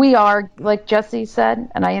 We are, like Jessie said,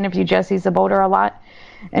 and I interview Jessie Zaboter a lot,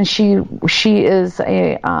 and she is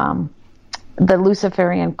the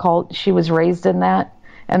Luciferian cult. She was raised in that,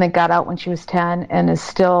 and then got out when she was 10, and is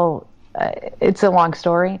still, it's a long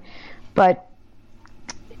story, but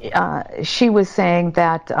she was saying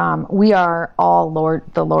that we are all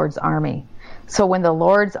the Lord's army. So when the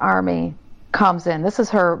Lord's army comes in, this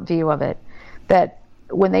is her view of it, that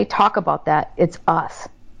when they talk about that, it's us.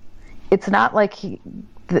 It's not like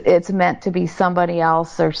it's meant to be somebody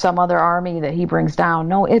else or some other army that he brings down.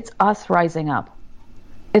 No, it's us rising up.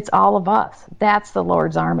 It's all of us. That's the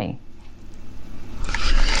Lord's army.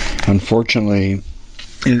 Unfortunately,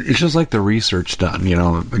 it's just like the research done. You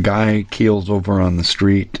know, a guy keels over on the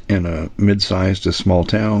street in a mid-sized to small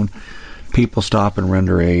town. People stop and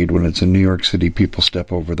render aid. When it's in New York City, people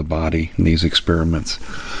step over the body in these experiments.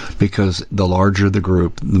 Because the larger the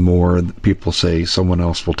group, the more people say someone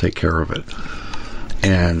else will take care of it.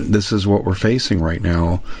 And this is what we're facing right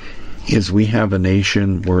now, is we have a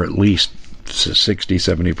nation where at least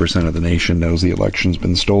 60-70% of the nation knows the election's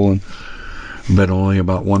been stolen, but only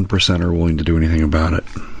about 1% are willing to do anything about it.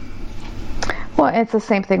 Well, it's the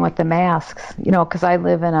same thing with the masks, because I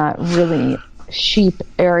live in a really sheep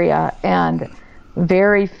area, and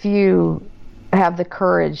very few have the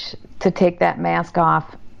courage to take that mask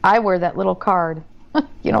off. I wear that little card,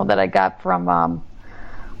 that I got from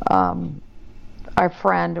our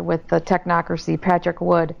friend with the technocracy, Patrick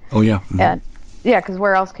Wood. Oh, yeah. Mm-hmm. And because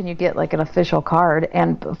where else can you get like an official card?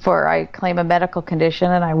 And I claim a medical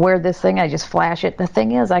condition and I wear this thing, I just flash it. The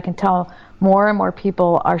thing is, I can tell more and more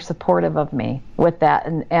people are supportive of me with that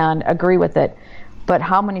and agree with it. But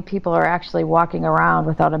how many people are actually walking around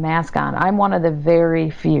without a mask on? I'm one of the very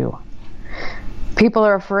few. People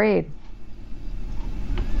are afraid.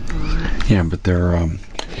 Yeah, but they're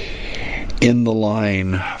in the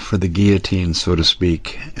line for the guillotine, so to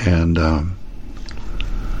speak, and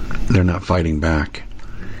they're not fighting back.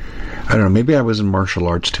 I don't know, maybe I was in martial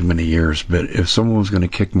arts too many years, but if someone was going to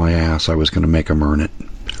kick my ass, I was going to make them earn it.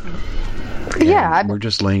 Yeah, we're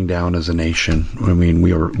just laying down as a nation. I mean,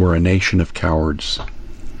 we're a nation of cowards.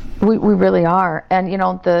 We really are. And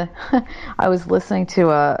I was listening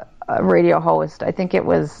to a radio host. I think it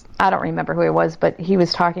was, I don't remember who it was, but he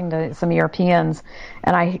was talking to some Europeans,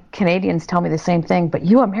 and Canadians tell me the same thing. But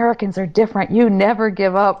you Americans are different. You never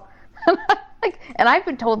give up. And I've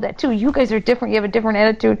been told that too. You guys are different. You have a different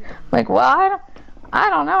attitude. I'm like, well, I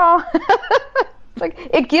don't know.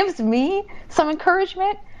 It gives me some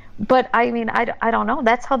encouragement. But I mean, I don't know.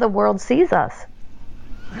 That's how the world sees us.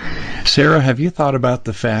 Sarah, have you thought about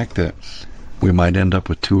the fact that we might end up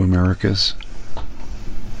with two Americas?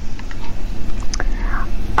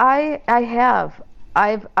 I have.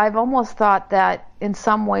 I've almost thought that in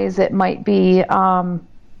some ways it might be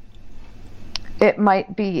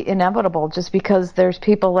inevitable, just because there's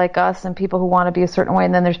people like us and people who want to be a certain way,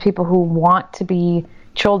 and then there's people who want to be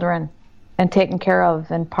children and taken care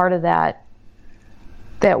of and part of that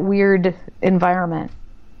weird environment.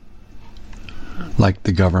 Like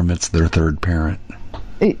the government's their third parent.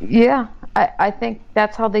 Yeah, I think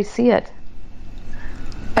that's how they see it.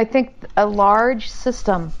 I think a large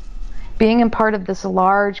system, being in part of this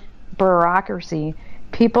large bureaucracy,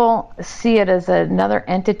 people see it as another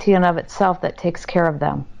entity in of itself that takes care of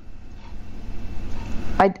them.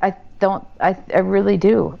 I really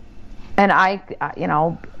do. And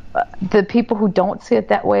the people who don't see it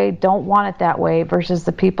that way don't want it that way, versus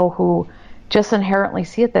the people who just inherently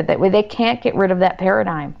see it that way. They can't get rid of that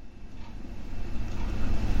paradigm.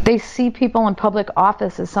 They see people in public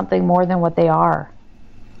office as something more than what they are.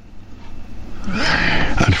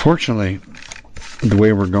 Unfortunately, the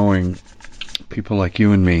way we're going, people like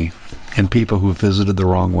you and me, and people who visited the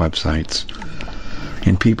wrong websites,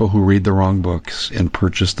 and people who read the wrong books and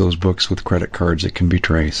purchase those books with credit cards that can be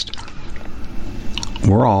traced,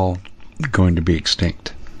 we're all going to be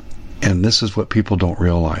extinct. And this is what people don't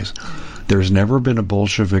realize. There's never been a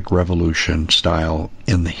Bolshevik revolution style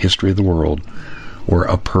in the history of the world where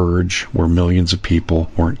a purge, where millions of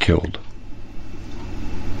people weren't killed.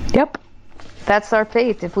 Yep. That's our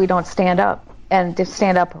fate if we don't stand up, and to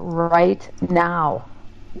stand up right now.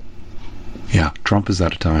 Yeah, Trump is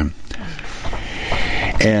out of time.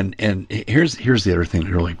 And here's the other thing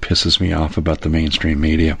that really pisses me off about the mainstream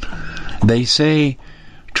media. They say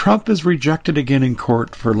Trump is rejected again in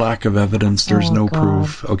court for lack of evidence. There's no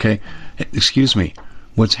proof. Okay, excuse me.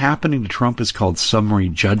 What's happening to Trump is called summary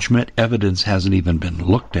judgment. Evidence hasn't even been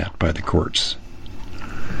looked at by the courts.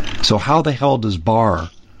 So how the hell does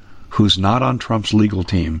Barr, who's not on Trump's legal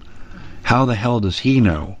team, how the hell does he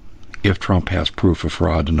know if Trump has proof of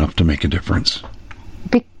fraud enough to make a difference?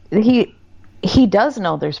 He does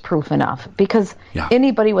know there's proof enough, because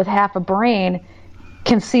anybody with half a brain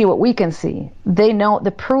can see what we can see. They know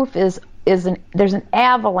the proof there's an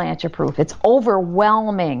avalanche of proof. It's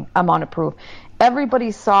overwhelming amount of proof.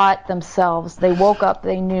 Everybody saw it themselves. They woke up,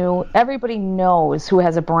 they knew. Everybody knows who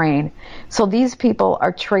has a brain. So these people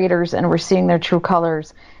are traitors, and we're seeing their true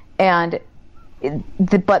colors. And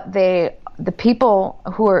the people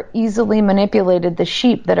who are easily manipulated, the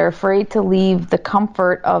sheep that are afraid to leave the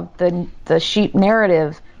comfort of the sheep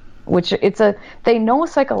narrative, which they know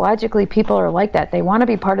psychologically people are like that. They want to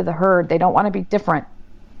be part of the herd. They don't want to be different.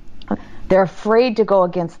 They're afraid to go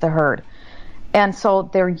against the herd. And so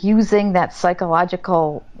they're using that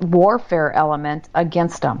psychological warfare element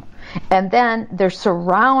against them. And then they're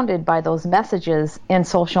surrounded by those messages in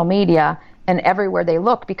social media and everywhere they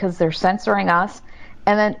look, because they're censoring us.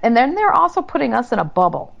 And then they're also putting us in a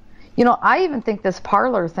bubble. I even think this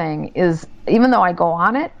Parler thing is, even though I go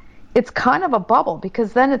on it, it's kind of a bubble,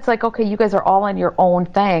 because then it's like, okay, you guys are all in your own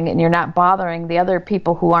thing and you're not bothering the other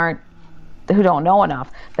people who don't know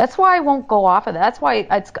enough. That's why I won't go off of that. That's why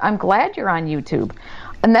I'm glad you're on YouTube.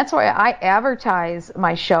 And that's why I advertise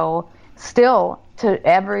my show, still to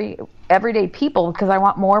everyday people because I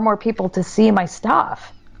want more and more people to see my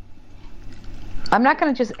stuff. I'm not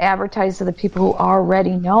going to just advertise to the people who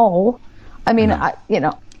already know. I mean, you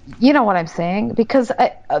know what I'm saying? Because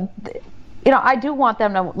I do want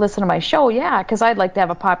them to listen to my show, yeah, because I'd like to have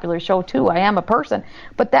a popular show too. I am a person,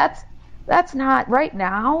 but that's not right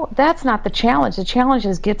now. That's not the challenge. The challenge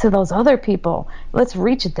is get to those other people. Let's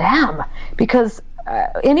reach them, because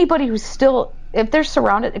anybody who's still, if they're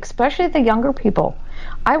surrounded, especially the younger people.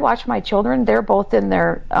 I watch my children. They're both in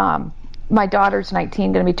their. My daughter's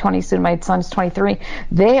 19, going to be 20 soon. My son's 23.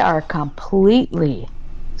 They are completely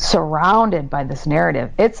surrounded by this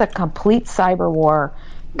narrative. It's a complete cyber war,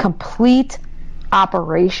 complete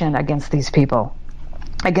operation against these people,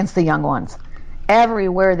 against the young ones.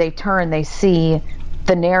 Everywhere they turn, they see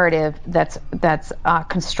the narrative that's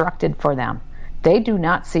constructed for them. They do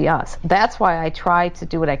not see us. That's why I try to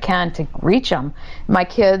do what I can to reach them, my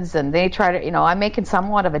kids, and they try to, I'm making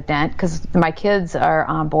somewhat of a dent because my kids are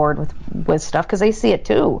on board with stuff because they see it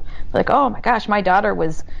too. Like, oh my gosh, my daughter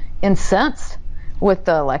was incensed with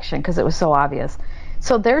the election because it was so obvious.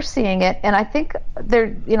 So they're seeing it, and I think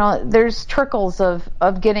there's trickles of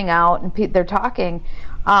getting out and they're talking,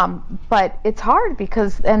 but it's hard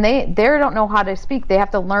because they don't know how to speak. They have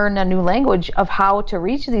to learn a new language of how to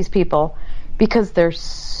reach these people because they're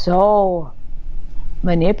so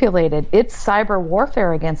manipulated. It's cyber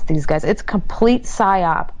warfare against these guys. It's complete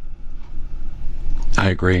psyop. I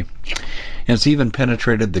agree. And it's even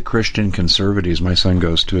penetrated the Christian conservatives. My son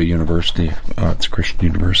goes to a university. It's a Christian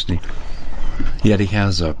university. Yet he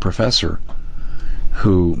has a professor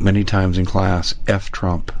who many times in class F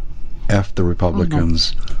Trump, F the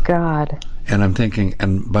Republicans. Oh my God. And I'm thinking,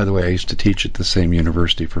 and by the way, I used to teach at the same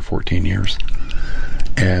university for 14 years.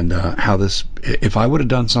 And how this, if I would have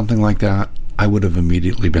done something like that, I would have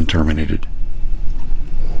immediately been terminated.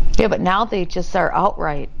 Yeah, but now they just are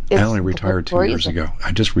outright. I only retired 2 years ago.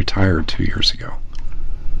 I just retired 2 years ago.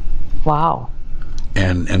 Wow.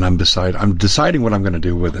 And I'm deciding what I'm going to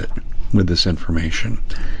do with it, with this information.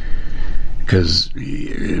 Because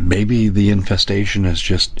maybe the infestation is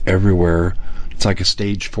just everywhere. It's like a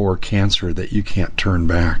stage 4 cancer that you can't turn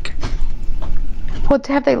back. Well,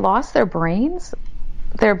 have they lost their brains?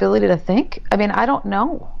 Their ability to think? I mean, I don't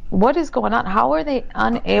know. What is going on? How are they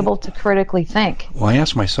unable to critically think? Well, I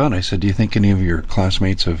asked my son, I said, do you think any of your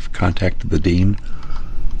classmates have contacted the dean?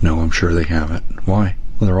 No, I'm sure they haven't. Why?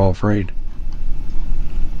 Well, they're all afraid.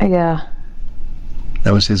 Yeah.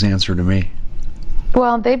 That was his answer to me.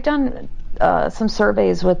 Well, they've done some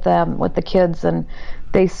surveys with the kids, and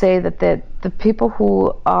they say that the people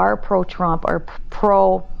who are pro-Trump are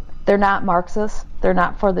they're not Marxists. They're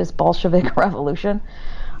not for this Bolshevik revolution.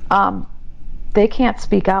 They can't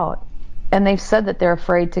speak out. And they've said that they're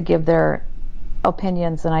afraid to give their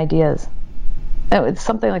opinions and ideas. It's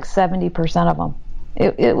something like 70% of them.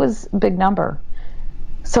 It was a big number.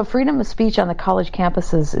 So freedom of speech on the college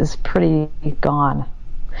campuses is pretty gone.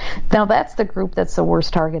 Now that's the group that's the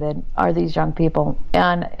worst targeted, are these young people.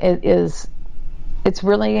 And it's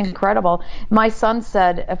really incredible. My son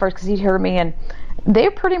said at first, because he'd heard me, and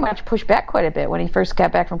they pretty much pushed back quite a bit when he first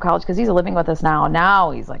got back from college, because he's living with us now.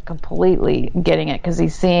 Now he's like completely getting it because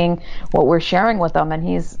he's seeing what we're sharing with him, and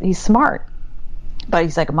he's smart. But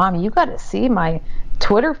he's like, Mommy, you got to see my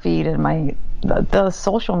Twitter feed and the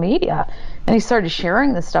social media. And he started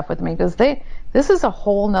sharing this stuff with me because this is a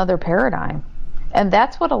whole nother paradigm. And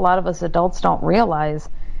that's what a lot of us adults don't realize,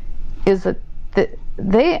 is that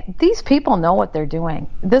these people know what they're doing.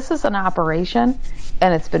 This is an operation,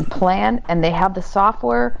 and it's been planned, and they have the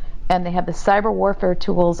software and they have the cyber warfare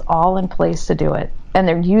tools all in place to do it, and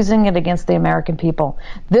they're using it against the American people.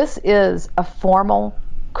 This is a formal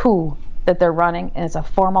coup that they're running, and it's a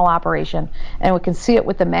formal operation, and we can see it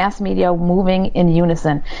with the mass media moving in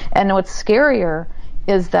unison. And what's scarier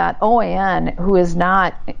is that OAN, who is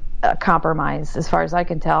not compromised as far as I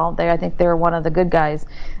can tell, I think they're one of the good guys,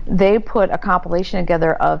 they put a compilation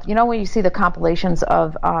together of, when you see the compilations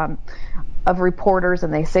of reporters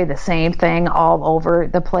and they say the same thing all over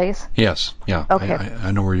the place? Yes, yeah. Okay.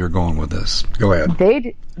 I know where you're going with this. Go ahead.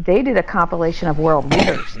 They did a compilation of world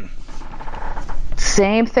leaders.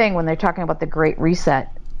 Same thing when they're talking about the Great Reset,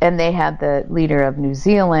 and they had the leader of New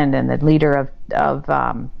Zealand and the leader of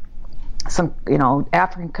some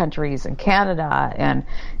African countries and Canada and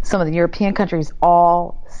some of the European countries,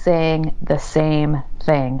 all saying the same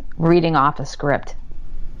thing, reading off a script.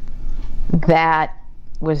 That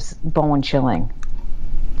was bone chilling,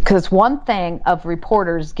 because it's one thing of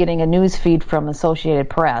reporters getting a news feed from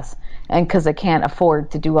Associated Press, and because they can't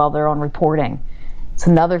afford to do all their own reporting. It's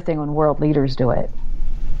another thing when world leaders do it.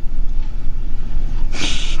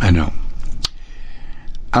 I know.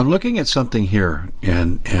 I'm looking at something here,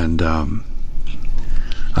 and on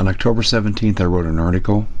October 17th, I wrote an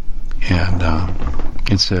article, and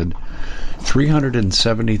it said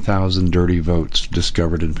 370,000 dirty votes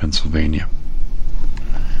discovered in Pennsylvania.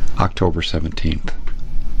 October 17th.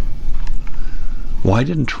 Why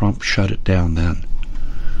didn't Trump shut it down then?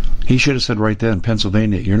 He should have said right then,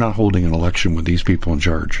 Pennsylvania, you're not holding an election with these people in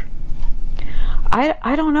charge.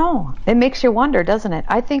 I don't know. It makes you wonder, doesn't it?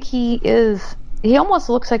 I think he almost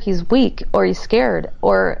looks like he's weak, or he's scared,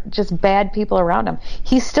 or just bad people around him.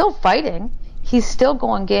 He's still fighting. He's still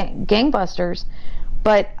going gangbusters,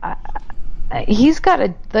 but he's got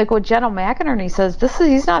like what General McInerney says,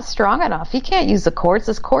 he's not strong enough. He can't use the courts.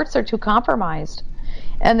 His courts are too compromised.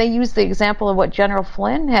 And they use the example of what General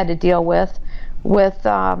Flynn had to deal with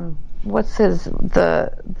the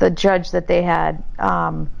judge that they had,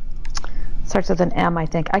 starts with an M, I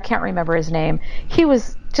think. I can't remember his name. He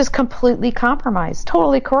was just completely compromised,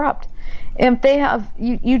 totally corrupt. And if they have,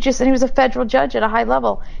 and he was a federal judge at a high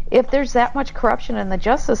level. If there's that much corruption in the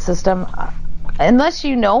justice system, unless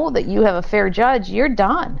you know that you have a fair judge, you're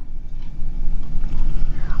done.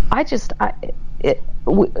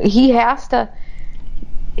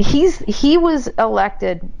 He was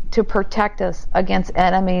elected to protect us against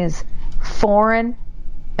enemies, foreign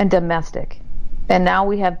and domestic. And now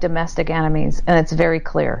we have domestic enemies, and it's very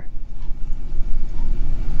clear.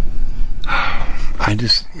 Like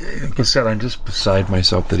I said, I'm just beside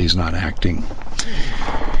myself that he's not acting.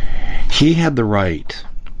 He had the right,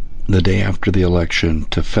 the day after the election,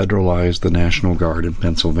 to federalize the National Guard in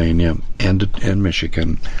Pennsylvania and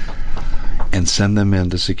Michigan and send them in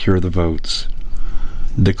to secure the votes,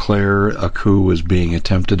 declare a coup was being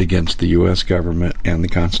attempted against the U.S. government and the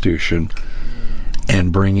Constitution,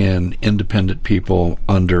 and bring in independent people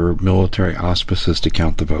under military auspices to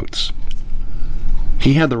count the votes.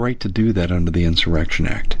 He had the right to do that under the Insurrection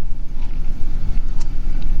Act.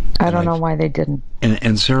 I don't know why they didn't.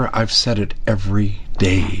 And Sarah, I've said it every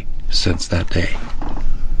day since that day.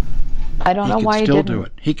 I don't know why he didn't. Do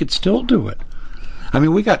it. He could still do it. I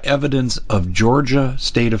mean, we got evidence of Georgia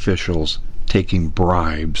state officials taking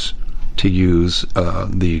bribes to use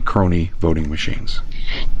the crony voting machines.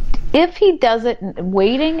 If he does it,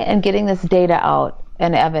 waiting and getting this data out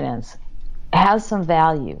and evidence has some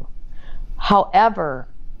value. However,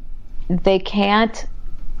 they can't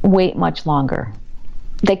wait much longer.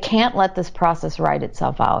 They can't let this process ride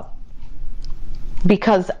itself out.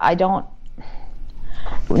 Because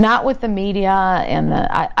not with the media and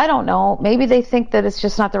I don't know, maybe they think that it's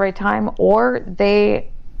just not the right time, or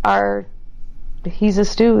he's a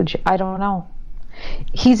stooge. I don't know.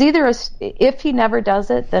 He's either if he never does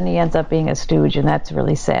it, then he ends up being a stooge, and that's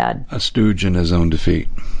really sad. A stooge in his own defeat.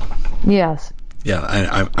 Yes.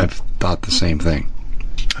 Yeah, I've thought the same thing.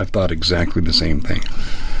 I've thought exactly the same thing.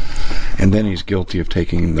 And then he's guilty of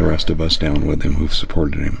taking the rest of us down with him who've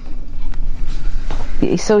supported him.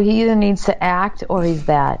 So he either needs to act or he's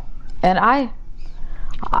that. And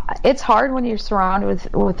it's hard when you're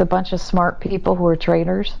surrounded with a bunch of smart people who are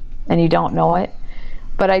traitors and you don't know it.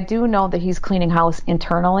 But I do know that he's cleaning house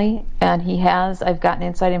internally, and I've gotten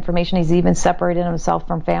inside information, he's even separated himself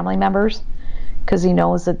from family members because he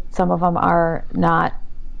knows that some of them are not,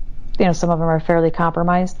 some of them are fairly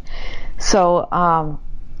compromised. So I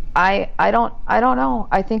don't know.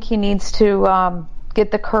 I think he needs to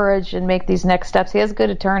get the courage and make these next steps. He has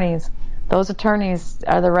good attorneys. Those attorneys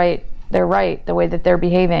are they're right, the way that they're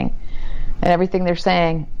behaving and everything they're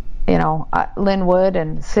saying. Lynn Wood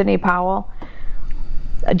and Sidney Powell,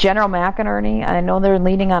 General McInerney, I know they're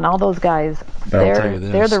leaning on all those guys.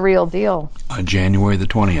 They're the real deal. On January the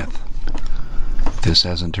 20th, if this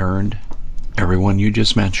hasn't turned, everyone you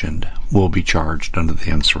just mentioned will be charged under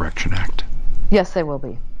the Insurrection Act. Yes, they will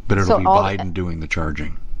be. But it'll be Biden doing the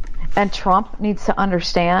charging. And Trump needs to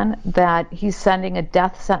understand that he's sending a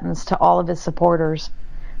death sentence to all of his supporters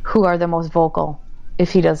who are the most vocal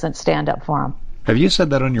if he doesn't stand up for them. Have you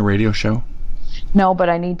said that on your radio show? No, but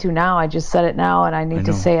I need to now. I just said it now, and I need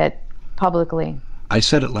to say it publicly. I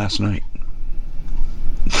said it last night.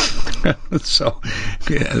 So,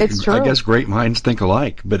 it's true. I guess great minds think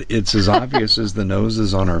alike, but it's as obvious as the nose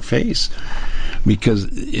is on our face, because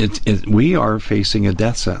we are facing a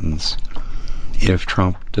death sentence if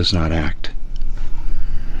Trump does not act.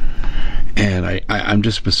 And I'm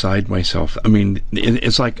just beside myself. I mean,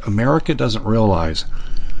 it's like America doesn't realize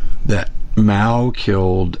that Mao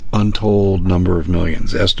killed untold number of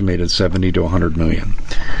millions, estimated 70 to 100 million.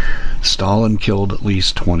 Stalin killed at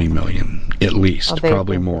least 20 million, at least,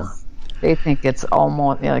 probably more. They think it's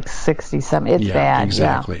almost like 60, 70. It's bad.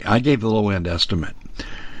 Exactly. Yeah. I gave the low end estimate.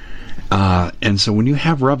 And so when you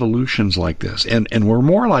have revolutions like this, and we're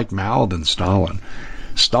more like Mao than Stalin.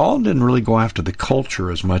 Stalin didn't really go after the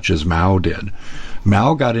culture as much as Mao did.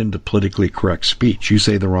 Mao got into politically correct speech. You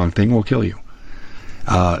say the wrong thing, we'll kill you.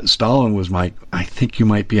 Stalin was I think you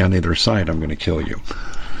might be on either side, I'm going to kill you.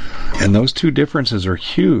 And those two differences are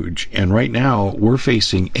huge. And right now, we're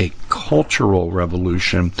facing a cultural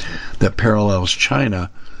revolution that parallels China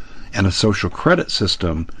and a social credit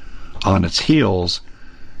system on its heels.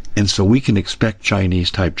 And so we can expect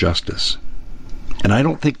Chinese-type justice. And I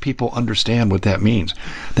don't think people understand what that means.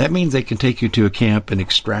 That means they can take you to a camp and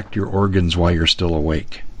extract your organs while you're still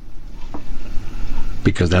awake.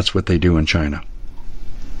 Because that's what they do in China.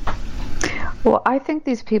 Well, I think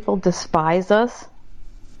these people despise us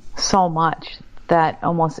so much that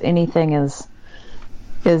almost anything is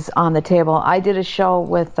on the table. I did a show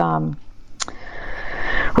with Kay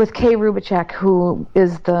Rubachek, who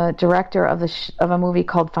is the director of a movie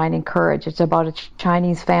called Finding Courage. It's about a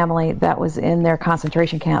Chinese family that was in their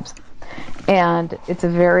concentration camps. And it's a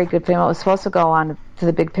very good film. It was supposed to go on to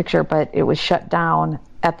the big picture, but it was shut down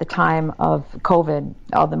at the time of COVID,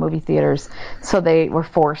 all the movie theaters. So they were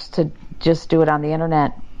forced to just do it on the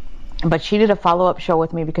internet. But she did a follow-up show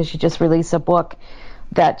with me because she just released a book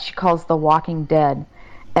that she calls The Walking Dead.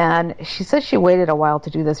 And she says she waited a while to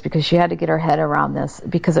do this because she had to get her head around this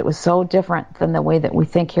because it was so different than the way that we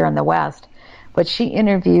think here in the West. But she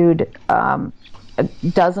interviewed a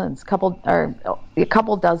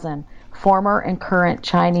couple dozen former and current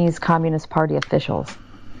Chinese Communist Party officials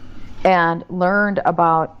and learned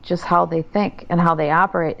about just how they think and how they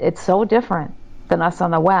operate. It's so different than us on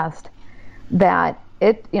the West that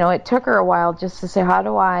it took her a while just to say, how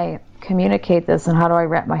do I communicate this and how do I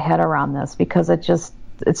wrap my head around this? Because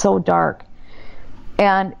it's so dark.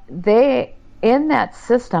 And in that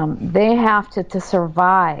system, they have to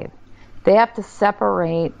survive. They have to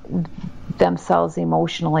separate themselves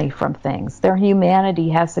emotionally from things. Their humanity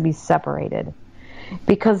has to be separated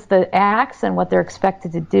because the acts and what they're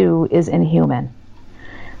expected to do is inhuman.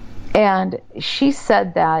 And she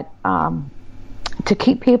said that to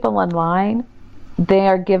keep people in line,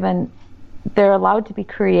 they're allowed to be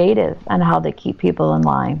creative on how they keep people in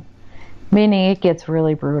line, meaning it gets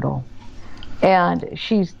really brutal. And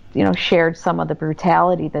she's, shared some of the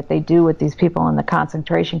brutality that they do with these people in the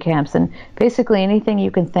concentration camps, and basically anything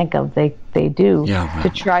you can think of, they do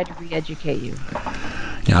to try to re-educate you.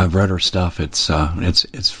 Yeah, I've read her stuff. It's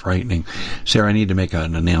frightening. Sarah, I need to make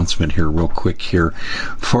an announcement here real quick here.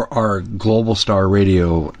 For our Global Star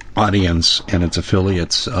Radio audience and its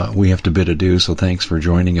affiliates, we have to bid adieu, so thanks for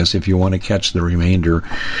joining us. If you want to catch the remainder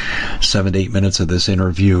 7 to 8 minutes of this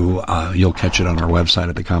interview, you'll catch it on our website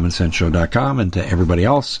at thecommonsenseshow.com. And to everybody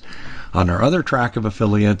else on our other track of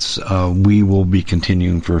affiliates, we will be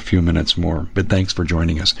continuing for a few minutes more. But thanks for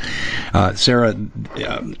joining us. Sarah,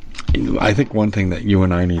 I think one thing that you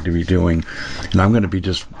and I need to be doing, and I'm going to be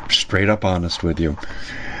just straight up honest with you,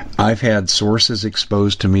 I've had sources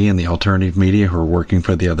exposed to me in the alternative media who are working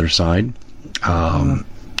for the other side.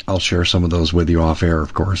 I'll share some of those with you off air,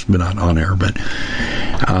 of course, but not on air. But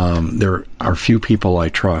there are few people I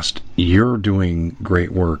trust. You're doing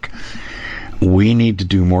great work. We need to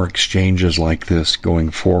do more exchanges like this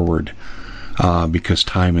going forward because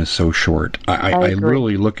time is so short. I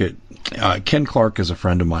really look at Ken Clark is a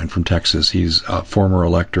friend of mine from Texas. He's a former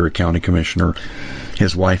elector, a county commissioner.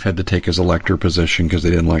 His wife had to take his elector position because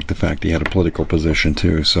they didn't like the fact he had a political position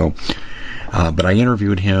too. So, but I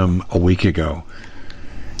interviewed him a week ago,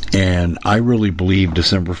 and I really believe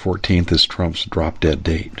December 14th is Trump's drop-dead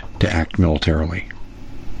date to act militarily.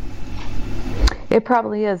 It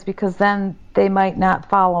probably is, because then they might not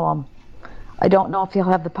follow him. I don't know if he'll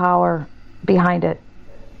have the power behind it.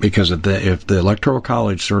 Because if the Electoral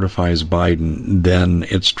College certifies Biden, then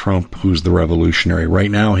it's Trump who's the revolutionary.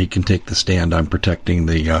 Right now, he can take the stand on protecting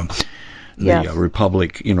the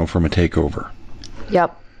republic, from a takeover.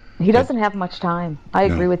 Yep. He doesn't have much time. I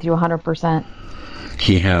agree with you 100%.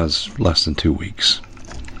 He has less than 2 weeks.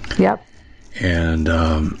 Yep. And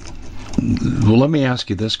let me ask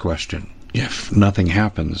you this question. If nothing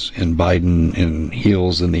happens and Biden and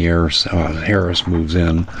heels in the air, Harris moves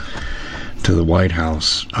in to the White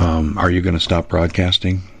House, are you going to stop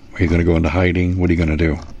broadcasting? Are you going to go into hiding? What are you going to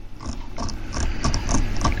do?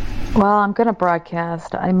 Well, I'm going to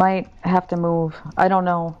broadcast. I might have to move. I don't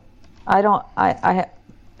know. I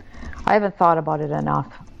haven't thought about it enough.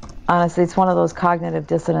 Honestly, it's one of those cognitive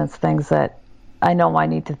dissonance things that I know I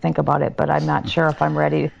need to think about it, but I'm not sure if I'm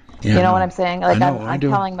ready. Yeah, you know what I'm saying? Like I'm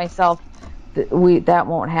telling myself that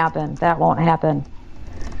won't happen. That won't happen.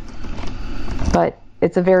 But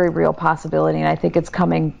it's a very real possibility, and I think it's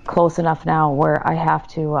coming close enough now where I have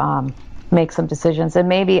to make some decisions, and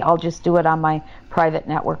maybe I'll just do it on my private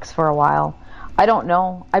networks for a while. I don't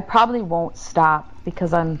know. I probably won't stop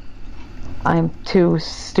because I'm too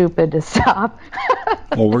stupid to stop.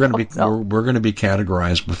 Well, we're going to be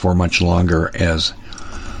categorized before much longer as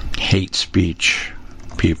hate speech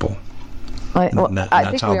people.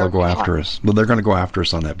 That's how they'll go after us. Well, they're going to go after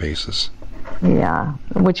us on that basis. Yeah,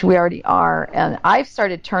 which we already are. And I've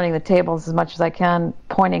started turning the tables as much as I can,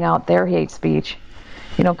 pointing out their hate speech.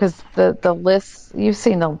 Because the lists, you've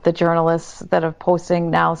seen the journalists that are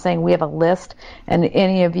posting now saying we have a list, and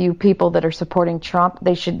any of you people that are supporting Trump,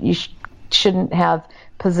 you shouldn't have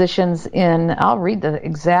positions in. I'll read the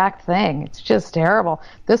exact thing. It's just terrible.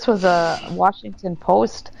 This was a Washington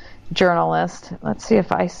Post journalist. Let's see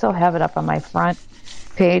if I still have it up on my front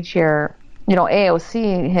page here.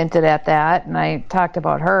 AOC hinted at that, and I talked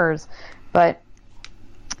about hers. But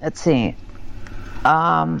let's see.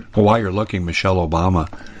 Well, while you're looking, Michelle Obama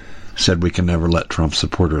said we can never let Trump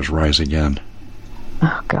supporters rise again.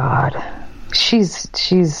 Oh God, she's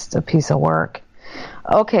a piece of work.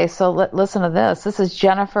 Okay, so listen to this. This is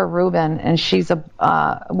Jennifer Rubin, and she's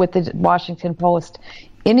with the Washington Post.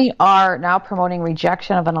 Any are now promoting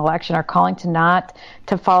rejection of an election or calling not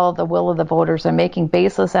to follow the will of the voters or making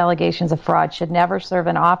baseless allegations of fraud should never serve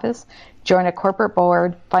in office, join a corporate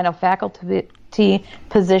board, find a faculty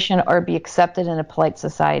position, or be accepted in a polite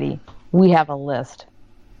society. We have a list.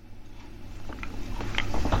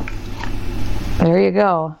 There you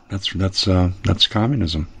go. That's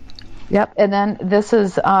communism. Yep. And then this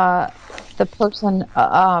is the person,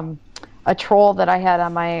 a troll that I had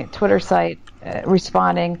on my Twitter site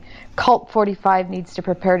responding. Cult 45 needs to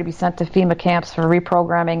prepare to be sent to FEMA camps for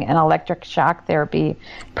reprogramming and electric shock therapy.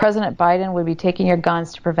 President Biden would be taking your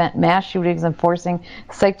guns to prevent mass shootings and forcing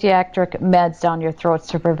psychiatric meds down your throats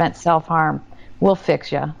to prevent self-harm. We'll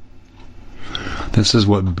fix you. This is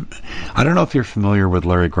what I don't know if you're familiar with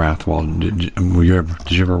Larry Grathwohl.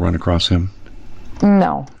 Did you ever run across him?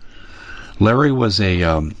 No. Larry was a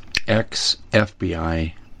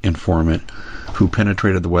ex-FBI informant who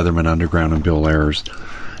penetrated the Weatherman Underground and Bill Ayers.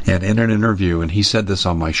 And in an interview, and he said this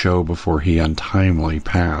on my show before he untimely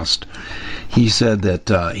passed, he said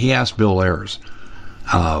that he asked Bill Ayers,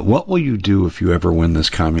 what will you do if you ever win this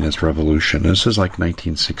communist revolution? This is like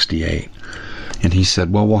 1968. And he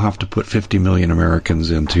said, well, we'll have to put 50 million Americans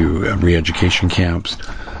into re-education camps,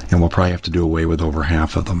 and we'll probably have to do away with over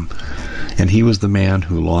half of them. And he was the man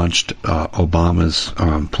who launched Obama's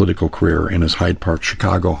political career in his Hyde Park,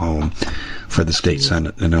 Chicago home for the state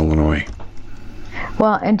Senate in Illinois.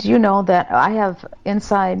 Well, and do you know that I have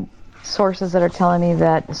inside sources that are telling me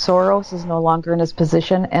that Soros is no longer in his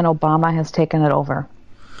position and Obama has taken it over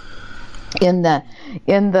in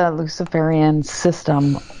the Luciferian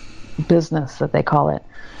system business that they call it.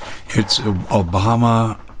 It's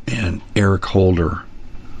Obama and Eric Holder,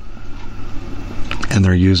 and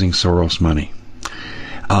they're using Soros money.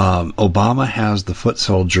 Obama has the foot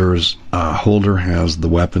soldiers. Holder has the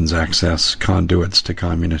weapons access conduits to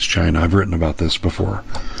communist China. I've written about this before.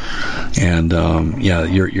 And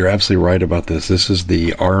you're absolutely right about this. This is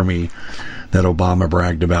the army that Obama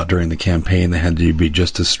bragged about during the campaign. They had to be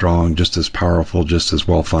just as strong, just as powerful, just as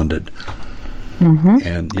well-funded. Mm-hmm.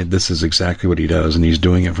 And this is exactly what he does, and he's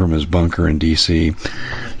doing it from his bunker in D.C.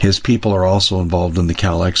 His people are also involved in the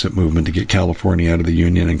Cal Exit movement to get California out of the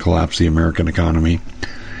Union and collapse the American economy.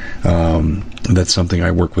 That's something I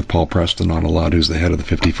work with Paul Preston on a lot, who's the head of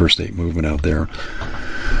the 51st State movement out there.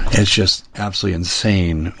 It's just absolutely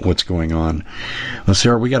insane what's going on. Well,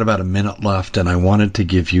 Sarah, we got about a minute left, and I wanted to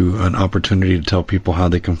give you an opportunity to tell people how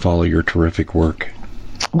they can follow your terrific work.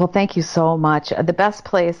 Well, thank you so much. The best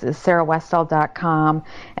place is sarahwestall.com.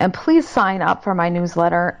 And please sign up for my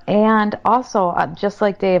newsletter. And also, just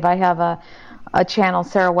like Dave, I have a channel,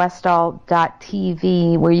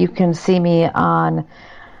 sarahwestall.tv, where you can see me on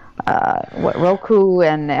Roku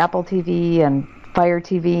and Apple TV and Fire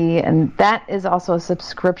TV. And that is also a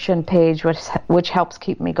subscription page, which helps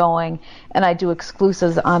keep me going. And I do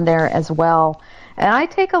exclusives on there as well. And I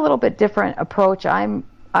take a little bit different approach.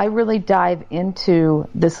 I really dive into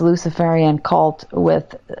this Luciferian cult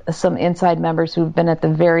with some inside members who've been at the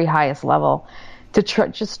very highest level to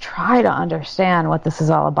just try to understand what this is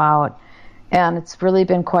all about. And it's really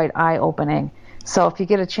been quite eye-opening. So if you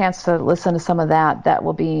get a chance to listen to some of that, that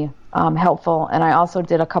will be helpful. And I also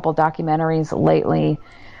did a couple documentaries lately.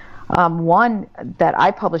 One that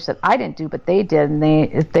I published that I didn't do, but they did, and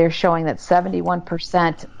they're showing that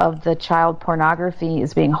 71% of the child pornography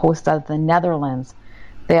is being hosted out of the Netherlands.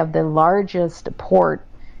 They have the largest port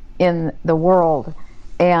in the world,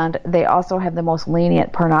 and they also have the most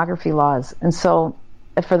lenient pornography laws. And so,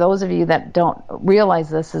 for those of you that don't realize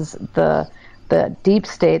this, is the deep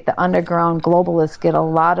state, the underground globalists get a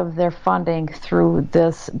lot of their funding through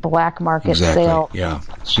this black market sale. Yeah,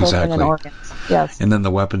 children and organs. Yes. And then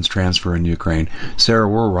the weapons transfer in Ukraine. Sarah,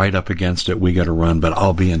 we're right up against it. We got to run, but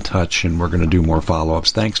I'll be in touch, and we're going to do more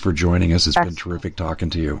follow-ups. Thanks for joining us. It's been terrific talking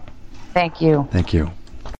to you. Thank you. Thank you.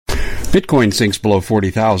 Bitcoin sinks below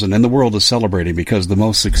 40,000, and the world is celebrating because the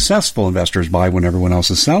most successful investors buy when everyone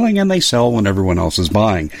else is selling, and they sell when everyone else is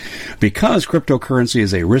buying. Because cryptocurrency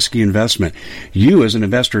is a risky investment, you as an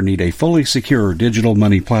investor need a fully secure digital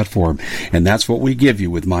money platform, and that's what we give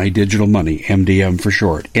you with My Digital Money, MDM for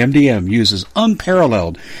short. MDM uses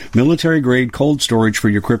unparalleled military-grade cold storage for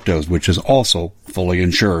your cryptos, which is also fully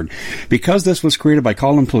insured. Because this was created by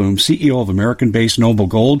Colin Plume, CEO of American-based Noble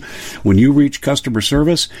Gold, when you reach customer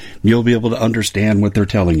service, you'll be able to understand what they're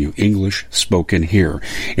telling you. English spoken here.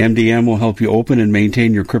 MDM will help you open and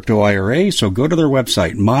maintain your crypto IRA, so go to their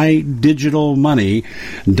website,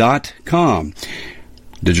 mydigitalmoney.com.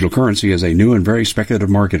 Digital currency is a new and very speculative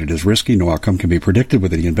market. It is risky. No outcome can be predicted.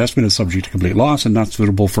 With any investment is subject to complete loss and not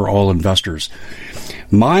suitable for all investors.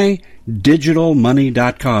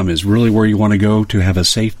 MyDigitalMoney.com is really where you want to go to have a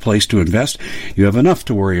safe place to invest. You have enough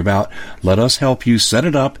to worry about. Let us help you set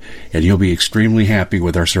it up, and you'll be extremely happy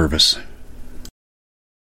with our service.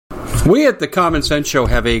 We at the Common Sense Show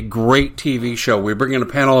have a great TV show. We bring in a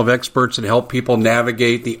panel of experts and help people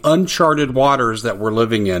navigate the uncharted waters that we're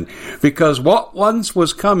living in. Because what once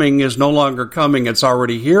was coming is no longer coming. It's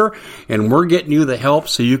already here, and we're getting you the help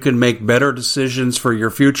so you can make better decisions for your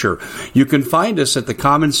future. You can find us at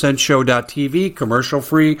thecommonsenseshow.tv,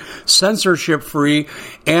 commercial-free, censorship-free,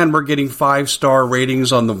 and we're getting 5-star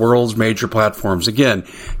ratings on the world's major platforms. Again,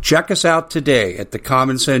 check us out today at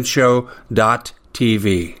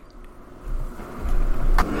thecommonsenseshow.tv.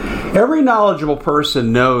 Every knowledgeable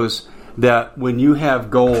person knows that when you have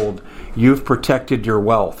gold, you've protected your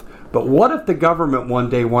wealth. But what if the government one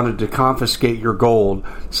day wanted to confiscate your gold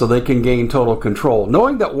so they can gain total control,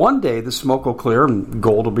 knowing that one day the smoke will clear and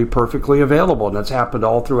gold will be perfectly available, and that's happened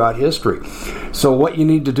all throughout history. So what you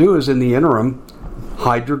need to do is, in the interim,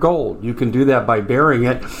 hide your gold. You can do that by burying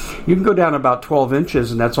it. You can go down about 12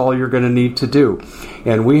 inches, and that's all you're going to need to do.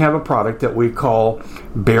 And we have a product that we call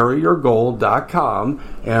buryyourgold.com,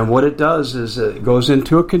 and what it does is it goes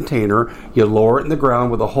into a container. You lower it in the ground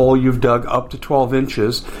with a hole you've dug up to 12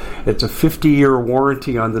 inches. It's a 50-year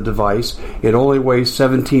warranty on the device. It only weighs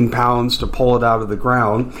 17 pounds to pull it out of the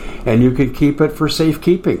ground, and you can keep it for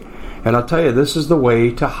safekeeping. And I'll tell you, this is the way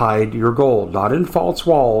to hide your gold. Not in false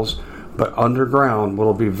walls, but underground,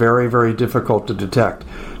 will be very, very difficult to detect.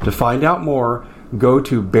 To find out more, go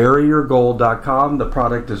to buryyourgold.com. The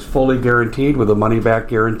product is fully guaranteed with a money-back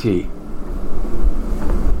guarantee.